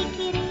kitty, kitty,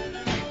 kitty.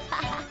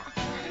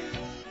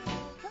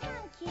 Come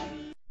on,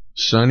 kitty.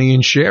 Sonny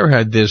and Cher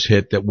had this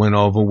hit that went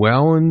over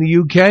well in the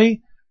UK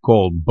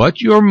called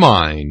But You're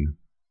Mine.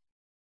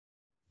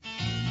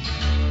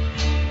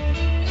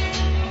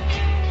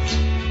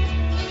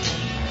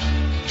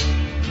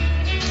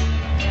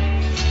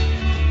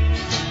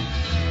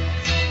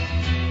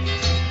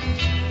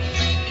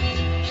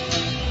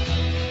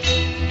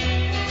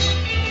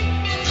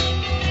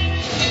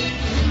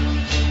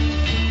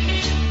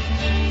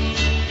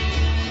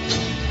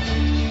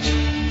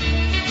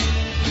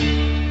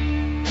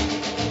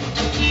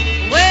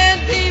 When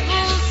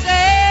people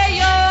say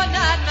you're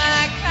not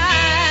my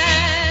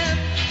kind,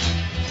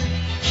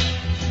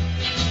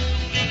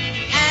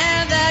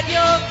 and that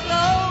your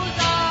clothes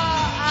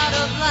are out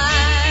of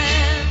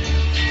line,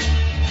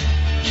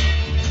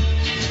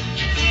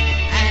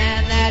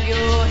 and that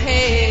your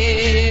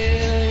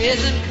hair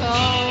isn't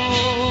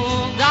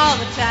combed all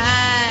the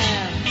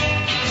time,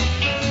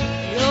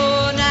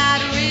 you're not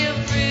real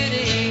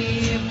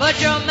pretty, but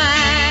you're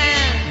mine.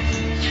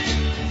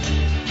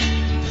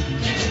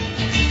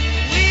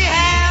 We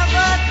have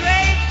a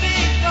great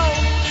big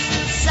old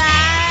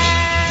society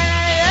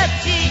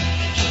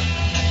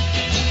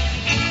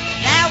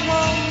that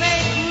won't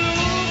make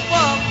room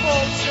for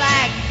folks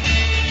like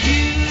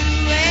you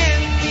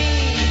and me.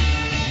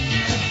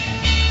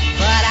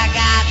 But I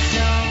got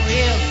some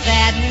real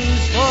sad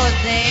news for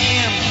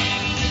them,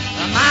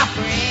 my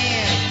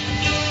friend.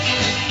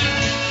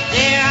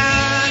 They're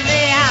on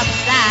the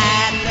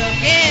outside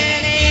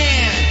looking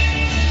in.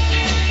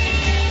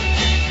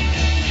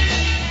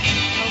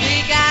 We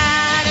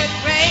got a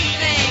great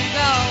thing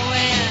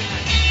going,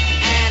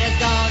 and it's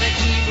gonna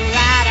keep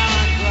right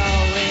on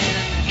growing.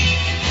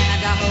 And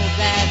I hope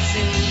that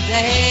soon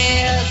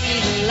they'll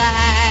see the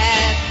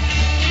light.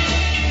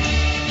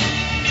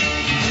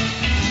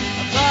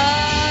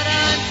 But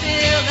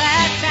until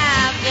that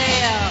time,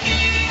 they'll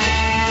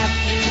have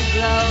to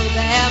blow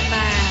their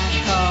mind,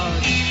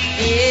 'cause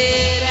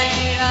it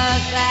ain't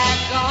us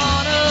that's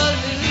gonna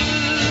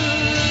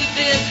lose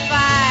this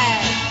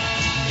fight.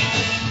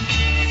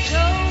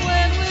 So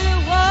when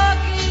we're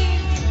walking,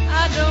 I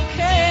don't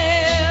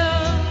care.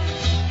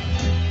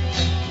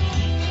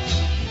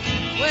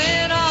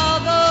 When all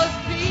those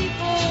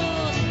people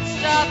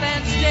stop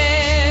and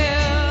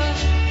stare,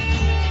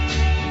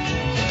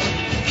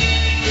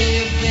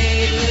 if they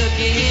look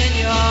in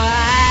your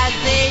eyes,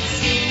 they'd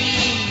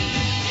see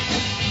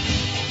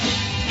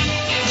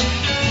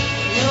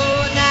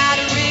you're not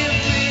real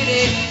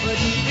pretty, but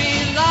you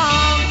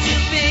belong to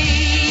me.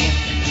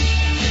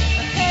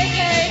 Hey,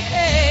 hey,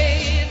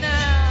 hey,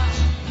 now.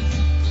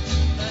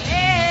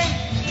 Hey,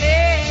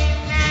 hey,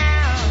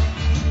 now.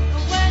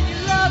 When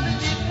you're loving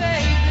me,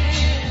 baby,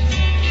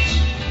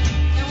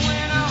 and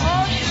when I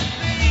hold you,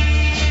 baby,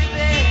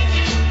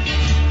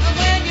 and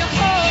when you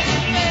hold me,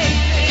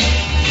 baby,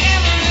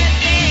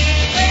 everything,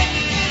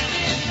 baby,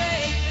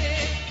 baby.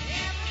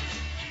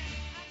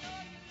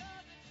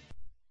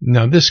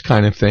 Now, this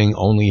kind of thing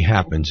only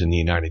happens in the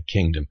United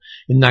Kingdom.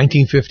 In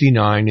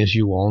 1959, as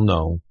you all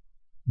know,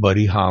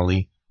 Buddy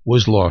Holly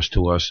was lost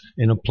to us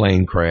in a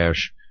plane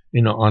crash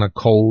on a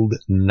cold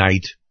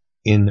night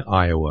in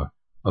Iowa.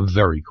 A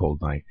very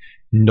cold night.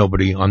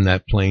 Nobody on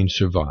that plane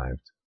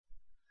survived.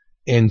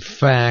 In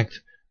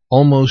fact,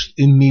 almost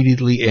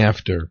immediately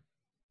after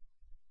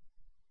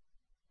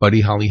Buddy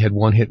Holly had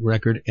one hit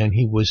record and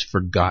he was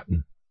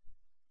forgotten.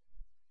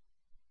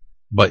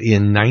 But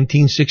in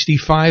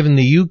 1965 in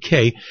the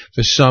UK,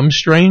 for some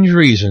strange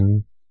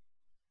reason,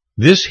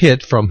 this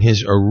hit from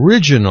his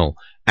original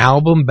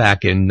album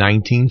back in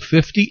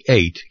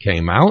 1958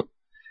 came out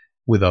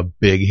with a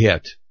big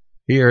hit.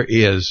 Here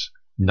is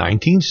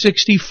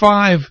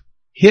 1965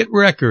 hit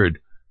record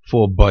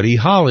for Buddy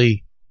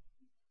Holly,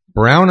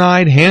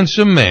 Brown-Eyed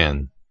Handsome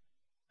Man.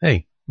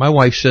 Hey, my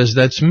wife says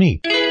that's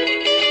me.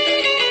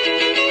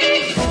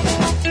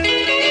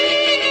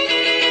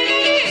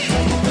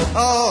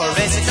 Oh,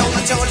 arrested on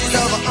the charges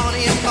of an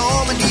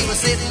uninformed, and he was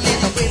sitting in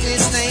the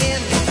witness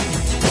stand.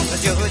 The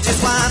judge's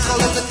wife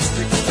called up the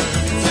district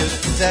attorney and said,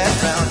 "Who's that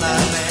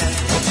brown-eyed man?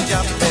 Won't you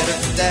jump better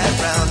to that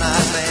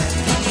brown-eyed man?"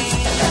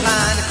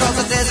 Flying across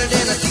the desert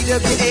in a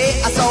TWA,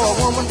 I saw a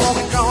woman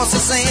walking across the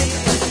sand.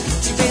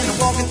 She'd been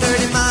walking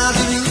 30 miles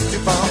and used to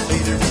bump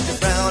later reach a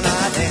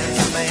brown-eyed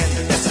handsome man.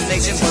 Her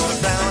destination was a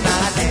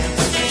brown-eyed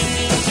handsome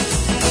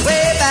man.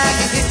 Way back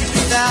in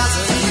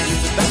 53,000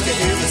 years, back to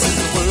here, since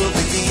the world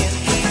began.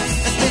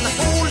 There's been a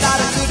whole lot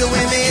of good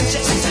women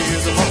shedding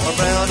tears upon a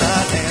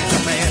brown-eyed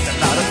handsome man. A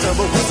lot of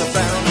trouble with a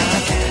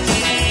brown-eyed handsome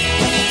man.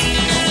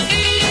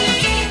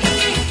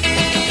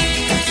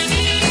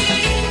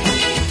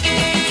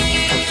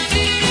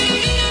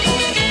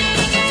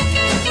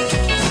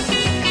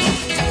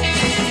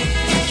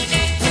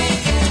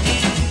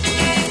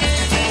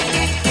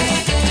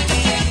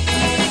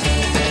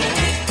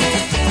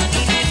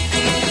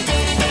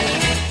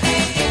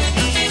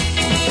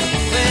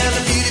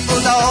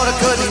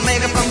 Couldn't make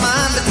up her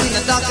mind between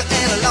a doctor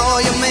and a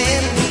lawyer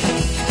man.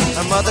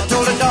 Her mother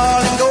told her,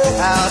 darling, go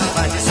out and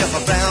find yourself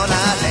a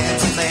brown-eyed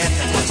handsome man.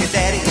 That's what your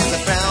daddy is,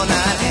 a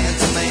brown-eyed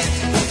handsome man.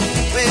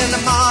 Well,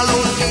 the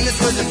Marlowe Venus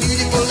was a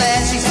beautiful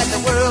lass. She had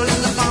the world in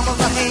the palm of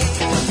her hand.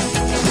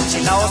 She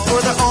lost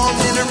both her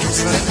arms and her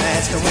wrists and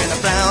asked to win a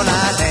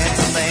brown-eyed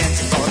handsome man.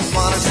 She thought she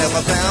wanted herself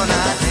a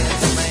brown-eyed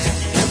handsome man.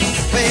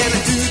 Well, a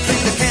 2, 3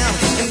 to count,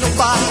 and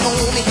nobody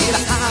only hit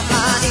a high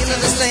fly into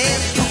the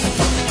stand.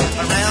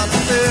 Around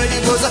the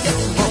 30 was a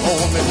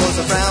home, it was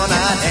a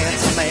brown-eyed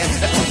handsome man.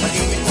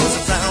 It was a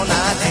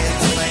brown-eyed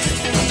handsome man.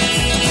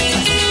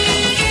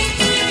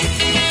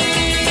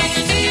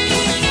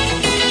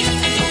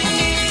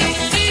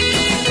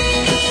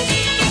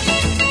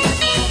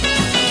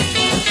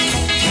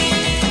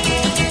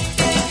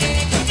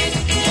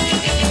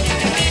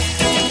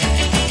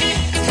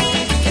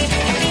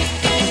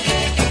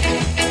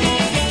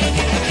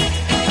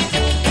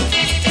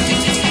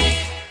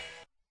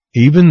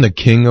 Even the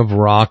king of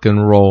rock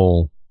and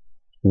roll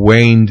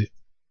waned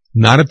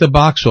not at the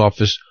box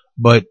office,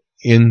 but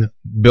in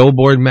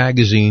Billboard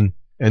magazine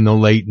in the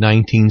late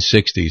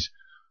 1960s,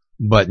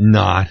 but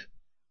not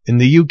in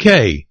the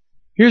UK.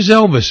 Here's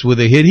Elvis with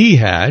a hit he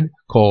had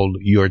called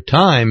Your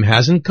Time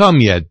Hasn't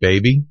Come Yet,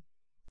 Baby.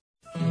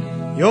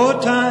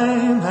 Your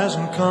time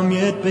hasn't come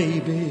yet,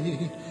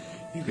 baby.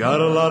 You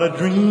got a lot of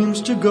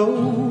dreams to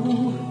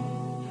go.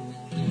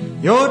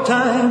 Your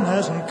time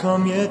hasn't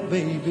come yet,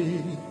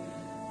 baby.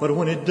 But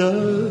when it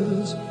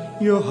does,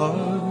 your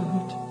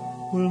heart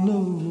will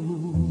know.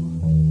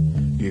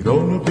 You're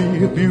gonna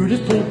be a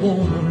beautiful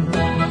woman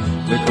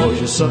because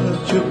you're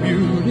such a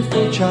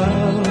beautiful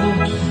child.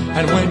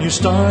 And when you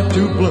start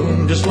to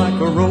bloom just like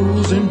a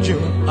rose in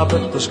June, I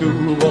bet the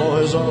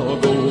schoolboys all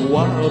go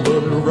wild.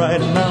 But right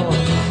now,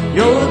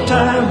 your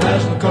time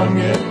hasn't come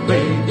yet,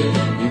 baby.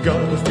 You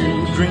got a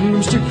few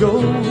dreams to go.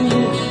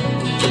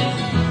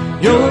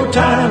 Your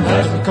time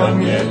hasn't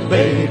come yet,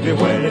 baby.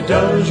 When it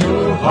does,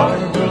 your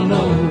heart will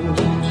know.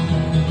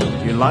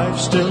 Your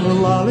life's still a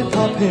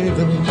lollipop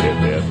heaven,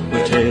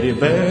 with teddy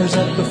bears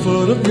at the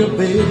foot of your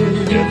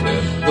bed.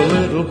 The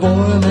little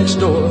boy next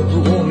door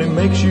who only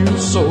makes you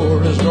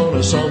sore is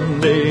gonna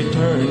someday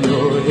turn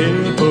your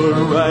head. But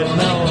right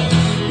now,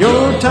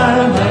 your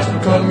time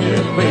hasn't come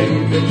yet,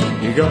 baby.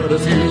 You got a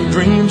few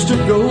dreams to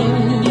go.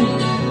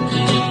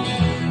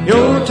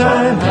 Your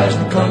time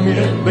hasn't come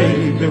yet,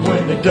 baby.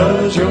 When it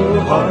does, your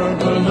heart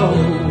will know.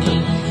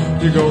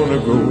 You're gonna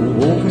go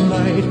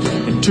overnight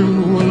into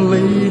a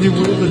lady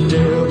with a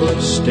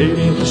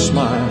devastating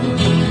smile.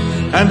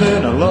 And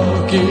then a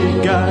lucky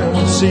guy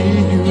will see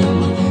you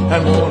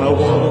and wanna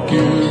walk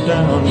you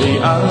down the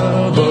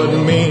aisle. But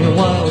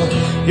meanwhile,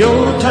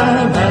 your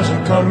time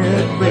hasn't come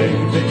yet,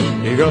 baby.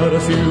 You got a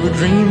few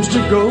dreams to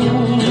go.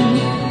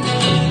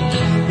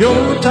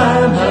 Your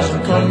time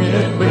hasn't come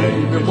yet,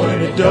 baby.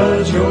 When it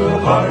does, your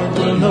heart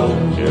will know.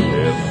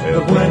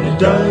 When it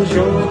does,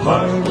 your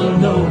heart will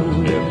know.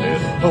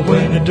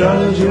 When it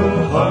does,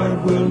 your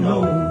heart will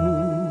know.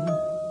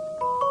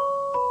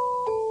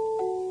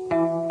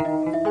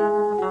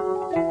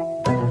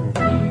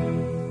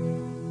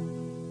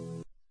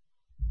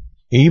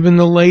 Even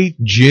the late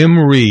Jim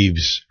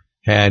Reeves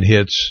had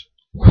hits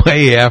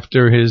way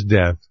after his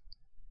death.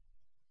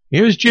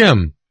 Here's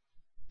Jim.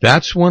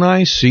 That's When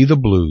I See the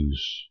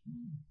Blues.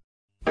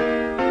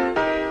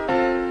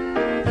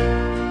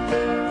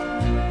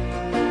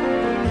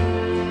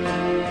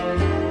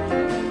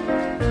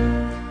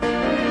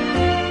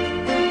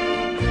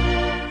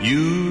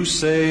 You You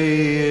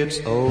say it's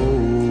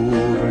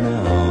over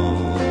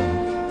now,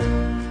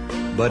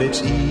 but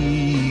it's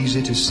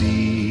easy to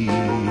see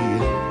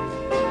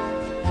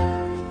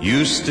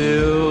you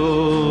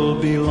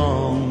still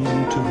belong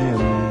to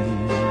him.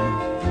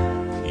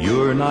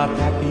 You're not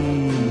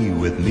happy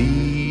with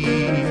me.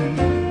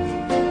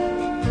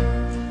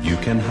 You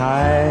can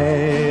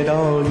hide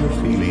all your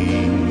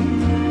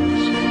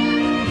feelings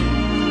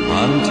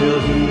until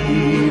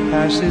he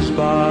passes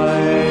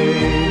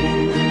by.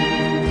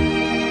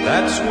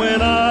 That's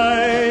when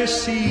I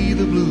see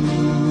the blues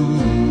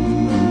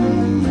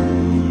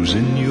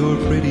in your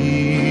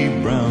pretty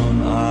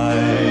brown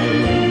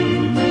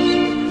eyes.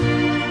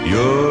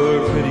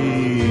 Your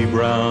pretty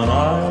brown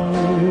eyes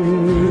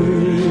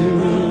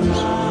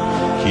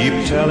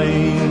keep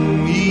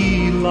telling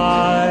me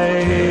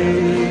lies,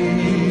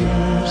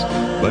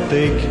 but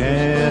they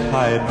can't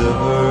hide the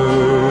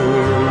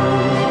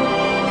hurt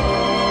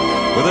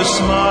with a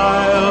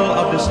smile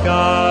of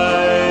disguise.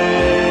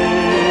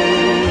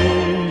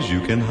 You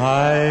can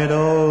hide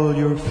all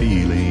your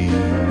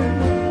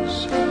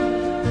feelings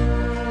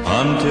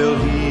until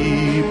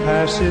he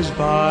passes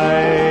by.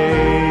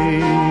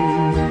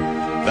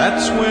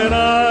 That's when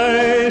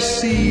I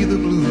see the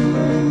blues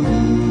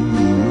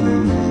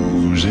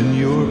in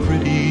your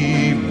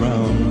pretty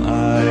brown eyes.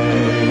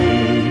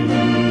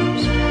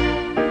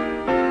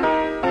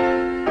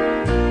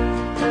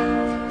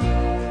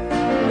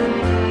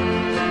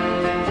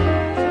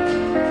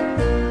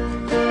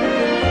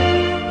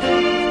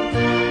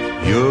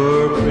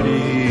 Your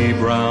pretty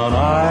brown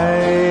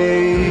eyes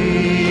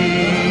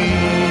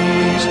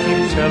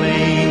keep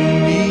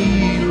telling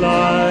me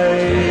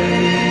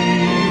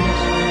lies,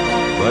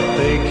 but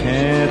they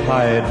can't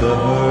hide the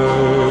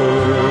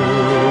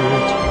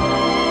hurt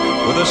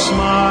with a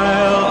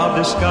smile of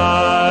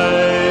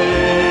disguise.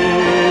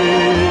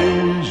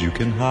 You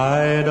can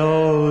hide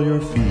all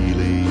your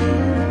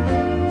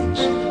feelings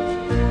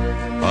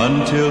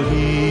until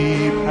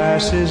he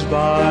passes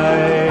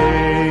by.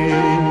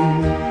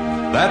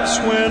 That's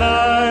when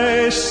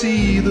I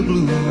see the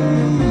blues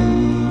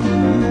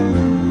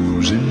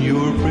in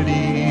your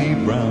pretty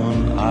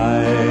brown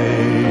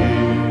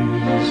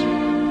eyes.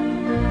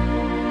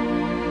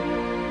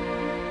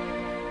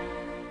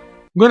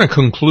 I'm going to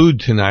conclude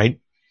tonight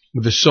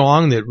with a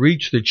song that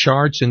reached the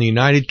charts in the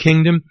United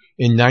Kingdom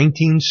in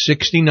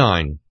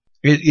 1969.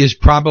 It is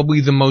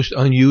probably the most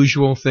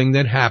unusual thing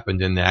that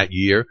happened in that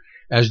year,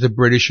 as the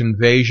British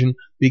invasion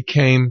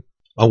became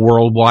a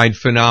worldwide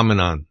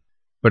phenomenon.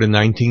 But in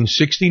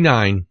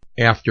 1969,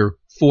 after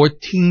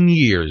 14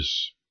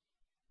 years,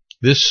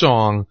 this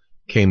song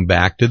came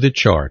back to the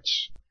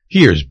charts.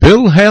 Here's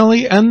Bill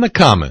Haley and the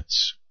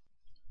Comets.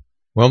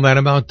 Well, that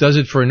about does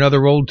it for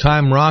another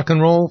old-time rock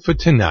and roll for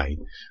tonight.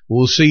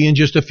 We'll see you in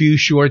just a few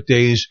short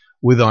days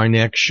with our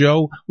next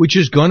show, which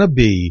is going to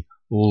be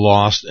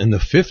Lost in the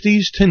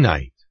 50s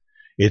tonight.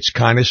 It's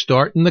kind of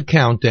starting the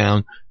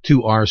countdown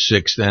to our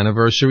 6th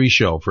anniversary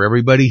show. For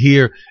everybody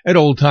here at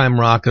Old Time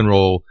Rock and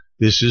Roll,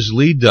 this is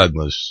Lee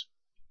Douglas.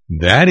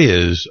 That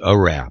is a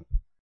wrap.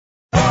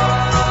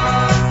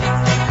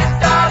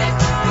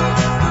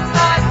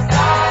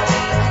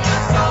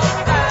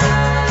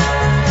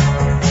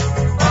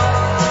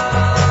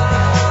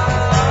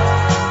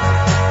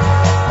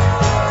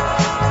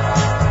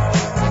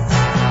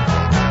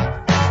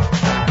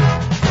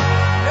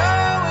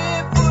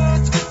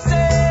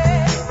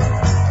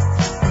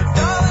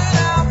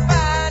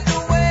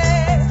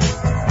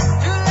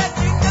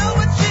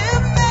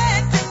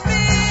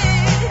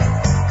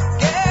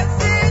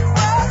 Guess it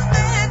was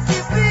meant to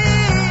be.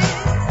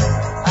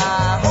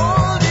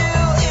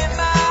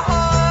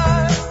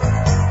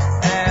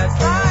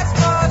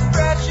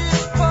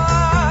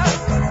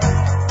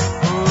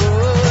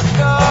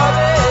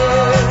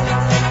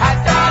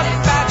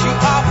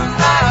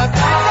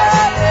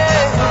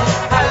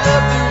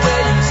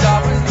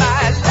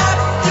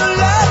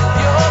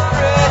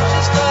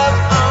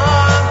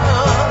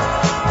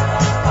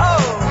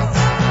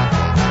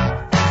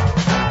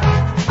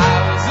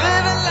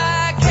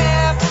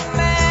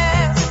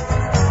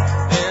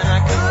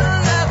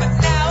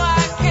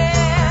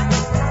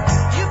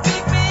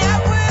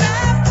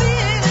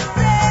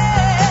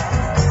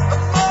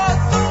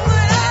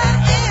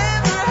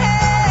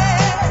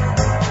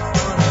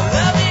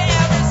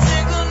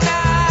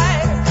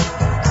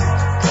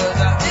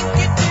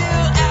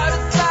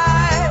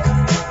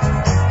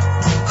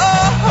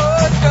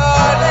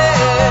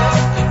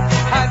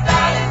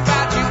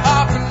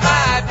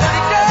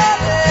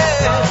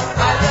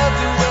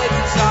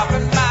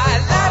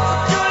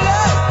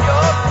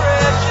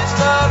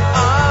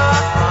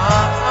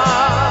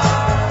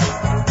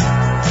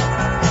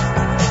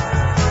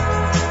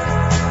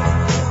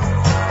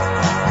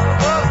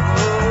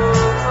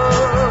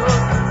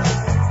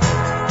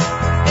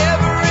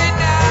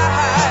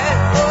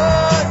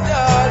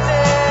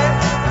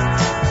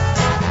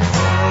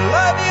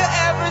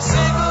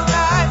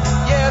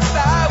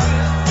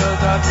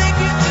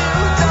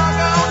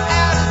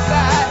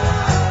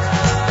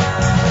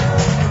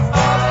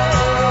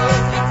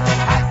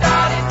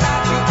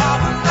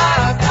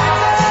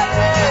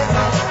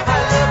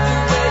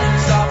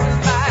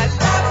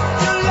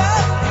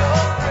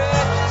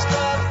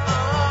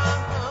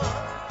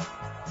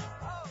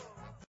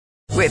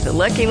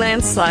 Lucky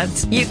Land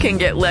Slots, you can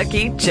get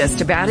lucky just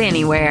about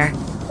anywhere.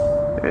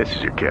 This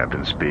is your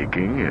captain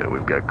speaking.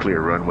 We've got clear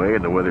runway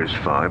and the weather's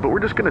fine, but we're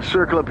just going to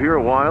circle up here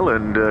a while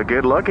and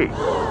get lucky.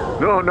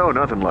 No,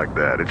 nothing like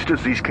that. It's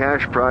just these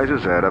cash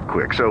prizes add up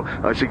quick. So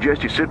I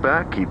suggest you sit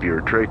back, keep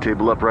your tray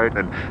table upright,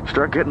 and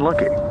start getting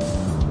lucky.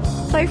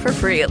 Play for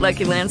free at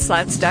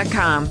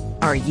LuckyLandSlots.com.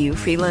 Are you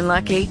feeling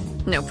lucky?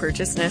 No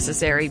purchase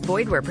necessary.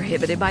 Void where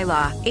prohibited by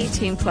law.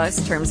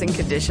 18+ terms and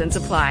conditions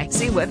apply.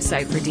 See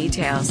website for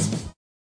details.